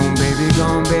 gone, baby,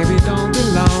 don't be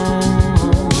long.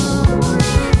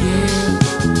 Yeah,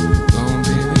 gone,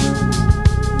 baby,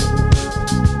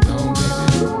 gone, baby,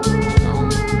 gone,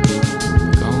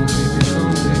 gone, baby,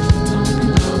 gone, baby, don't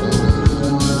be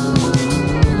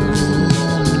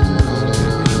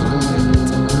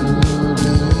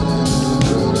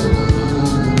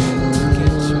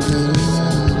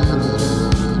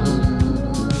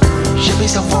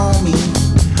So for me,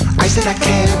 I said I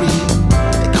carry.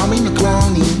 They call me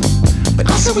Negroni, but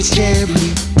also it's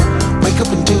Jerry. Wake up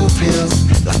and do pills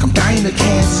like I'm dying of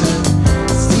cancer.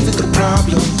 See the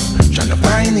problems, trying to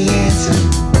find the answer.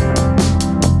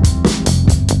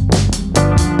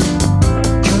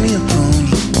 Kill me a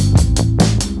pony.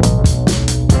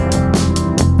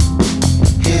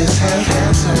 Here's half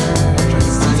answer.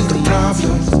 See the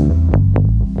problems.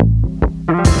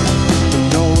 Don't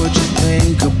know what you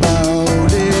think about.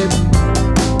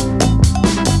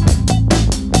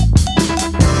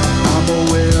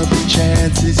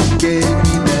 Chances you gave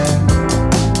me that.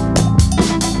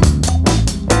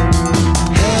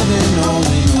 Heaven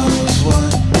only knows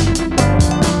what.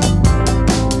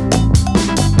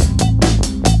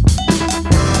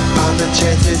 All the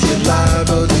chances you're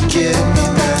liable to give me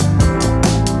that.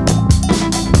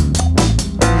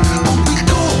 Oh, we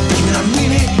go, baby, I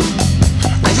mean it.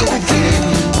 I go get it.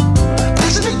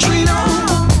 That's a neutrino.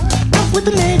 Up with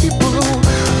the Navy blue.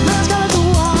 Man's gotta go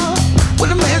out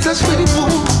with a man's that's pretty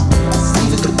blue.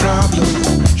 Problems,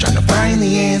 trying to find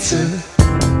the answer.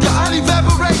 Y'all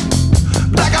evaporate,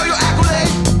 black out your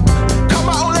accolade. Come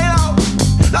on, lay out,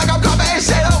 like I'm coming and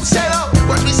set up.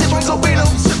 Watch me sip on some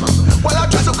widows, while I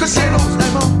try some casinos.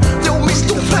 Don't miss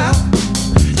the cloud,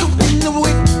 don't in the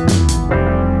way.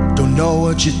 Don't know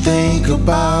what you think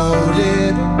about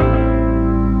it.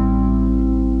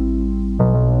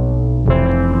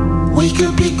 We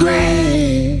could be great.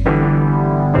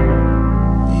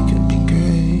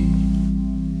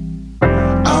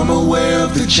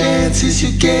 The chances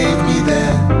you gave me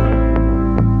that.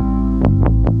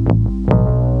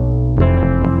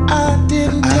 I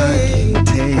didn't take.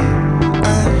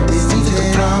 See the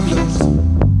problems.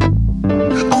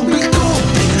 Oh, we go,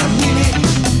 baby, I mean it.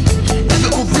 Never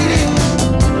go read it.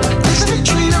 That's a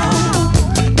neutrino.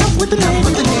 Up with the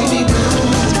Navy blue.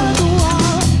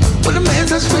 With a man's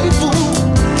that's pretty fool.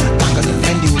 I'm gonna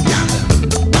defend you, yonder.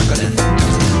 I'm gonna.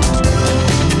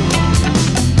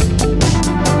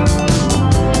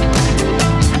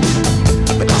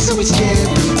 So it's Jerry.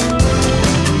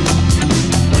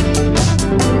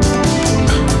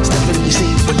 Step in you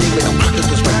see, but David, I'm pocket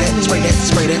to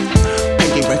spray that.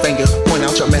 Pinky ring finger, point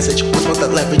out your message. What's about the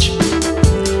leverage?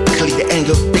 Clear your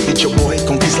anger, think that your boy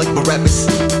gon' kiss like Barabbas.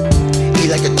 He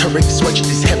like a turret, switch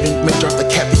this heaven, may drop the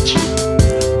cabbage.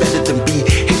 Better than be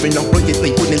hearing no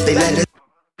brilliantly, wouldn't they let it?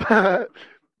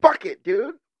 Fuck it,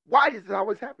 dude. Why does this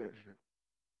always happen?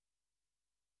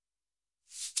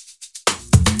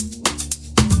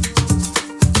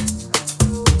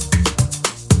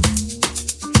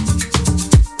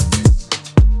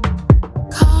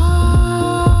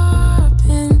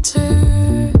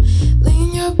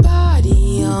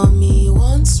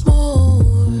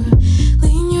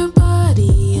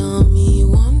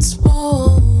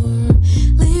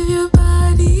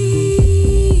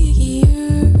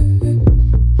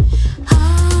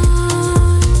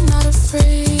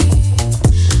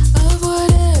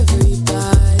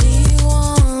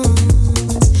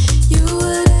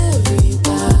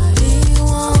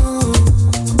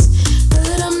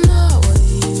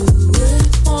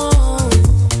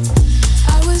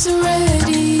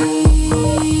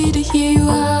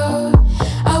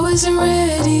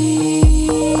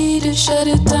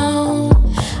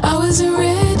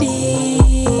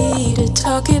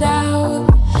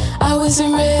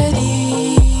 wasn't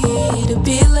ready to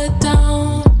be let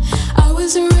down. I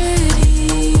wasn't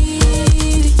ready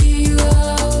to hear you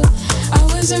out. I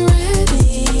wasn't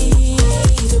ready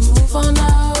to move on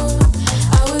out.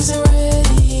 I wasn't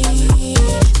ready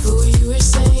for what you were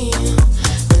saying,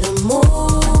 but I'm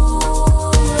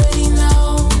all ready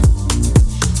now.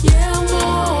 Yeah, I'm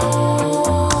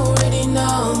all ready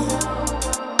now.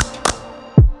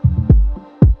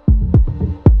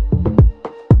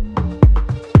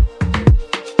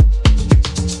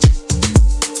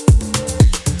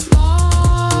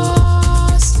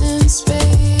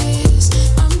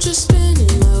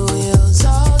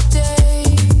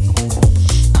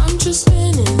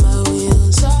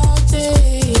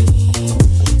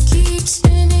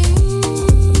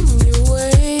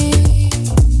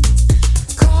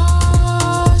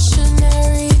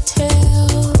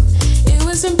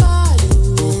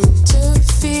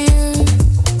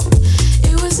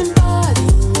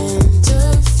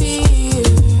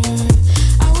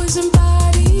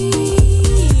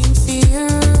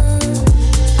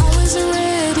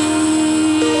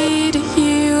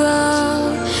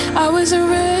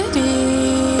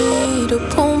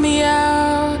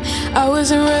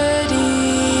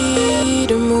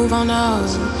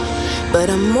 but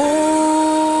I'm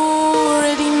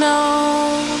already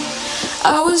numb.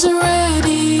 I wasn't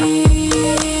ready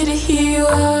to hear you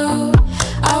out.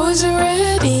 I wasn't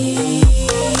ready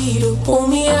to pull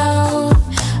me out.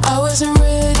 I wasn't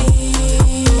ready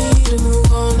to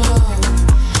move on up,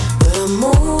 but I'm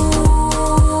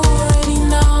already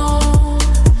numb.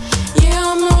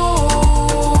 Yeah, I'm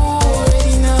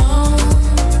already numb.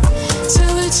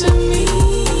 Tell it to me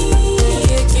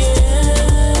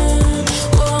again.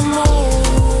 Well, I'm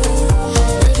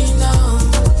already numb.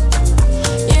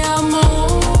 Yeah, I'm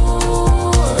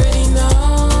already numb.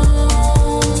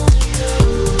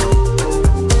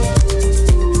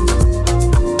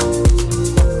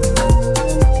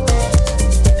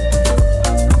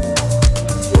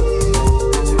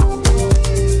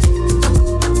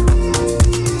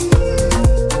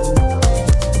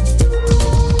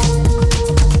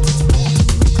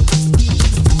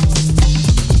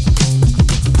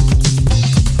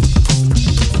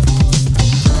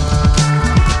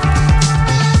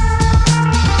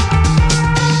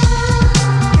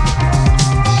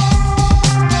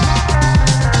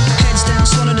 Heads down,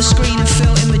 swallow the screen and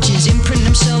feel images. Imprint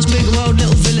themselves, big world,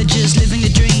 little villagers. Living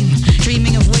the dream,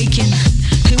 dreaming of waking.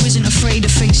 Who isn't afraid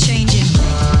of things changing?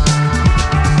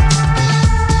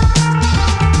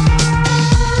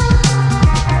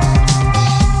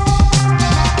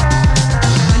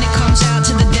 When it comes out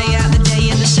to the day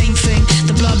and the same thing.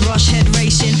 The blood rush, head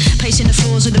racing. Pacing the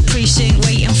floors of the precinct.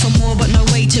 Waiting for more, but no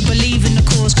way to believe in the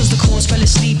cause. Cause the cause fell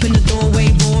asleep in the doorway.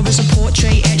 Raw as a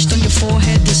portrait etched on your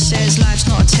forehead that says life's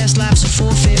not a test, life's a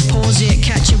forfeit. Pause it,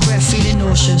 catch your breath, feeling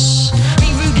nauseous.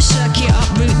 Reroute the circuit,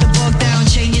 uproot the bog down.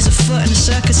 Changes afoot and the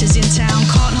circus is in town.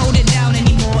 Can't hold it down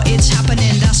anymore, it's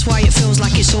happening. That's why it feels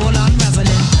like it's all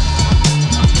unraveling.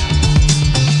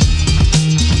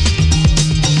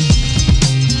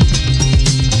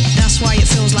 That's why it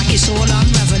feels like it's all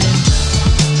unraveling.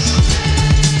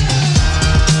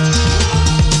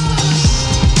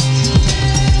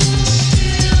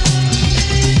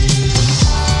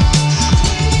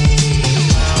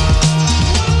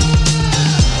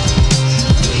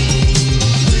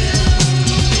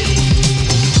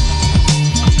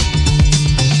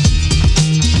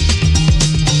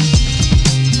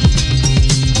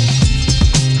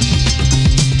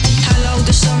 Hello,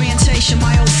 disorientation,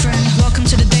 my old friend. Welcome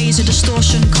to the days of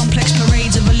distortion. Complex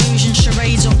parades of illusion,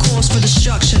 charades on course for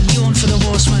destruction. Yawn for the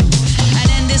horseman. An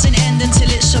end is an end until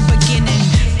it's a beginning.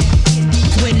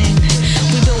 Winning.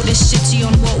 We built this city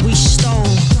on what we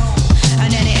stole, and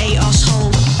then it ate us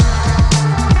whole.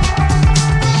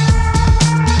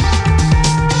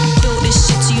 Built this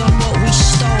city on what we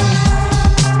stole.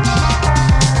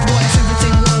 What if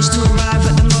everything was to arrive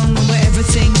at the moment where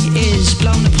everything is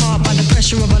blown apart by the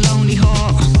pressure of a lonely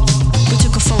heart? We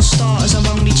took a false start as our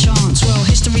only chance. Well,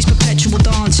 history's perpetual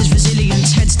dance is resilience.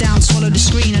 Heads down, swallow the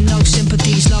screen and no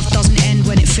sympathies. Love doesn't end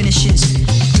when it finishes.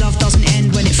 Love doesn't end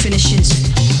when it finishes.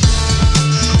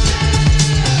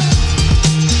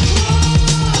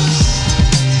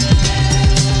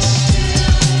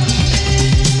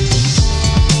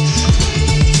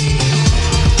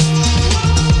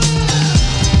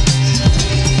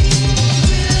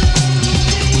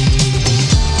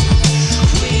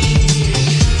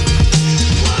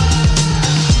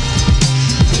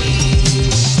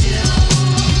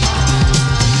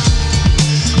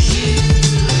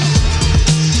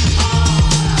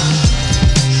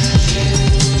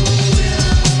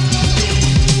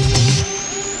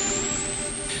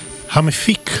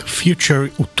 המפיק פיוטר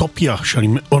אוטופיה, שאני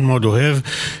מאוד מאוד אוהב,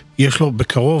 יש לו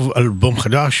בקרוב אלבום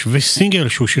חדש וסינגל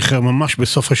שהוא שחרר ממש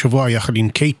בסוף השבוע יחד עם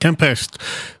קיי טמפסט,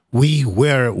 We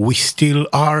Were We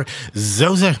Still Are.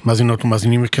 זהו זה, מאזינות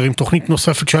ומאזינים יקרים, תוכנית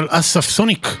נוספת של אסף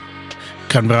סוניק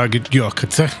כאן ברדיו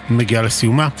הקצה מגיעה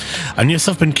לסיומה. אני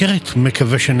אסף בן קרת,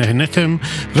 מקווה שנהנתם,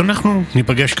 ואנחנו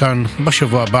ניפגש כאן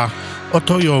בשבוע הבא,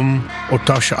 אותו יום,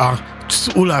 אותה שעה.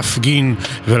 צאו להפגין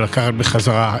ולקחת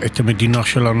בחזרה את המדינה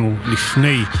שלנו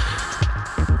לפני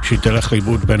שהיא תלך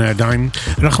לאיבוד בין הידיים.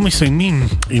 אנחנו מסיימים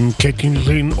עם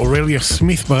קייטלין אורליה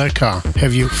סמית ברקע,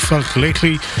 Have You Felt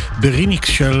Lately, בריניקס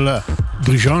של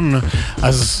בריז'ון.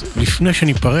 אז לפני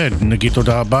שניפרד נגיד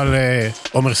תודה רבה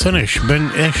לעומר סנש, בן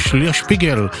אש, ליה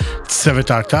שפיגל,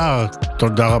 צוות האתר,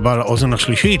 תודה רבה לאוזן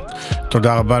השלישית,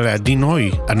 תודה רבה לעדי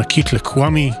נוי, ענקית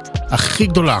לקוואמי, הכי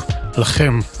גדולה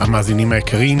לכם המאזינים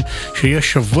היקרים,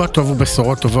 שיש שבוע טוב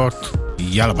ובשורות טובות,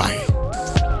 יאללה ביי.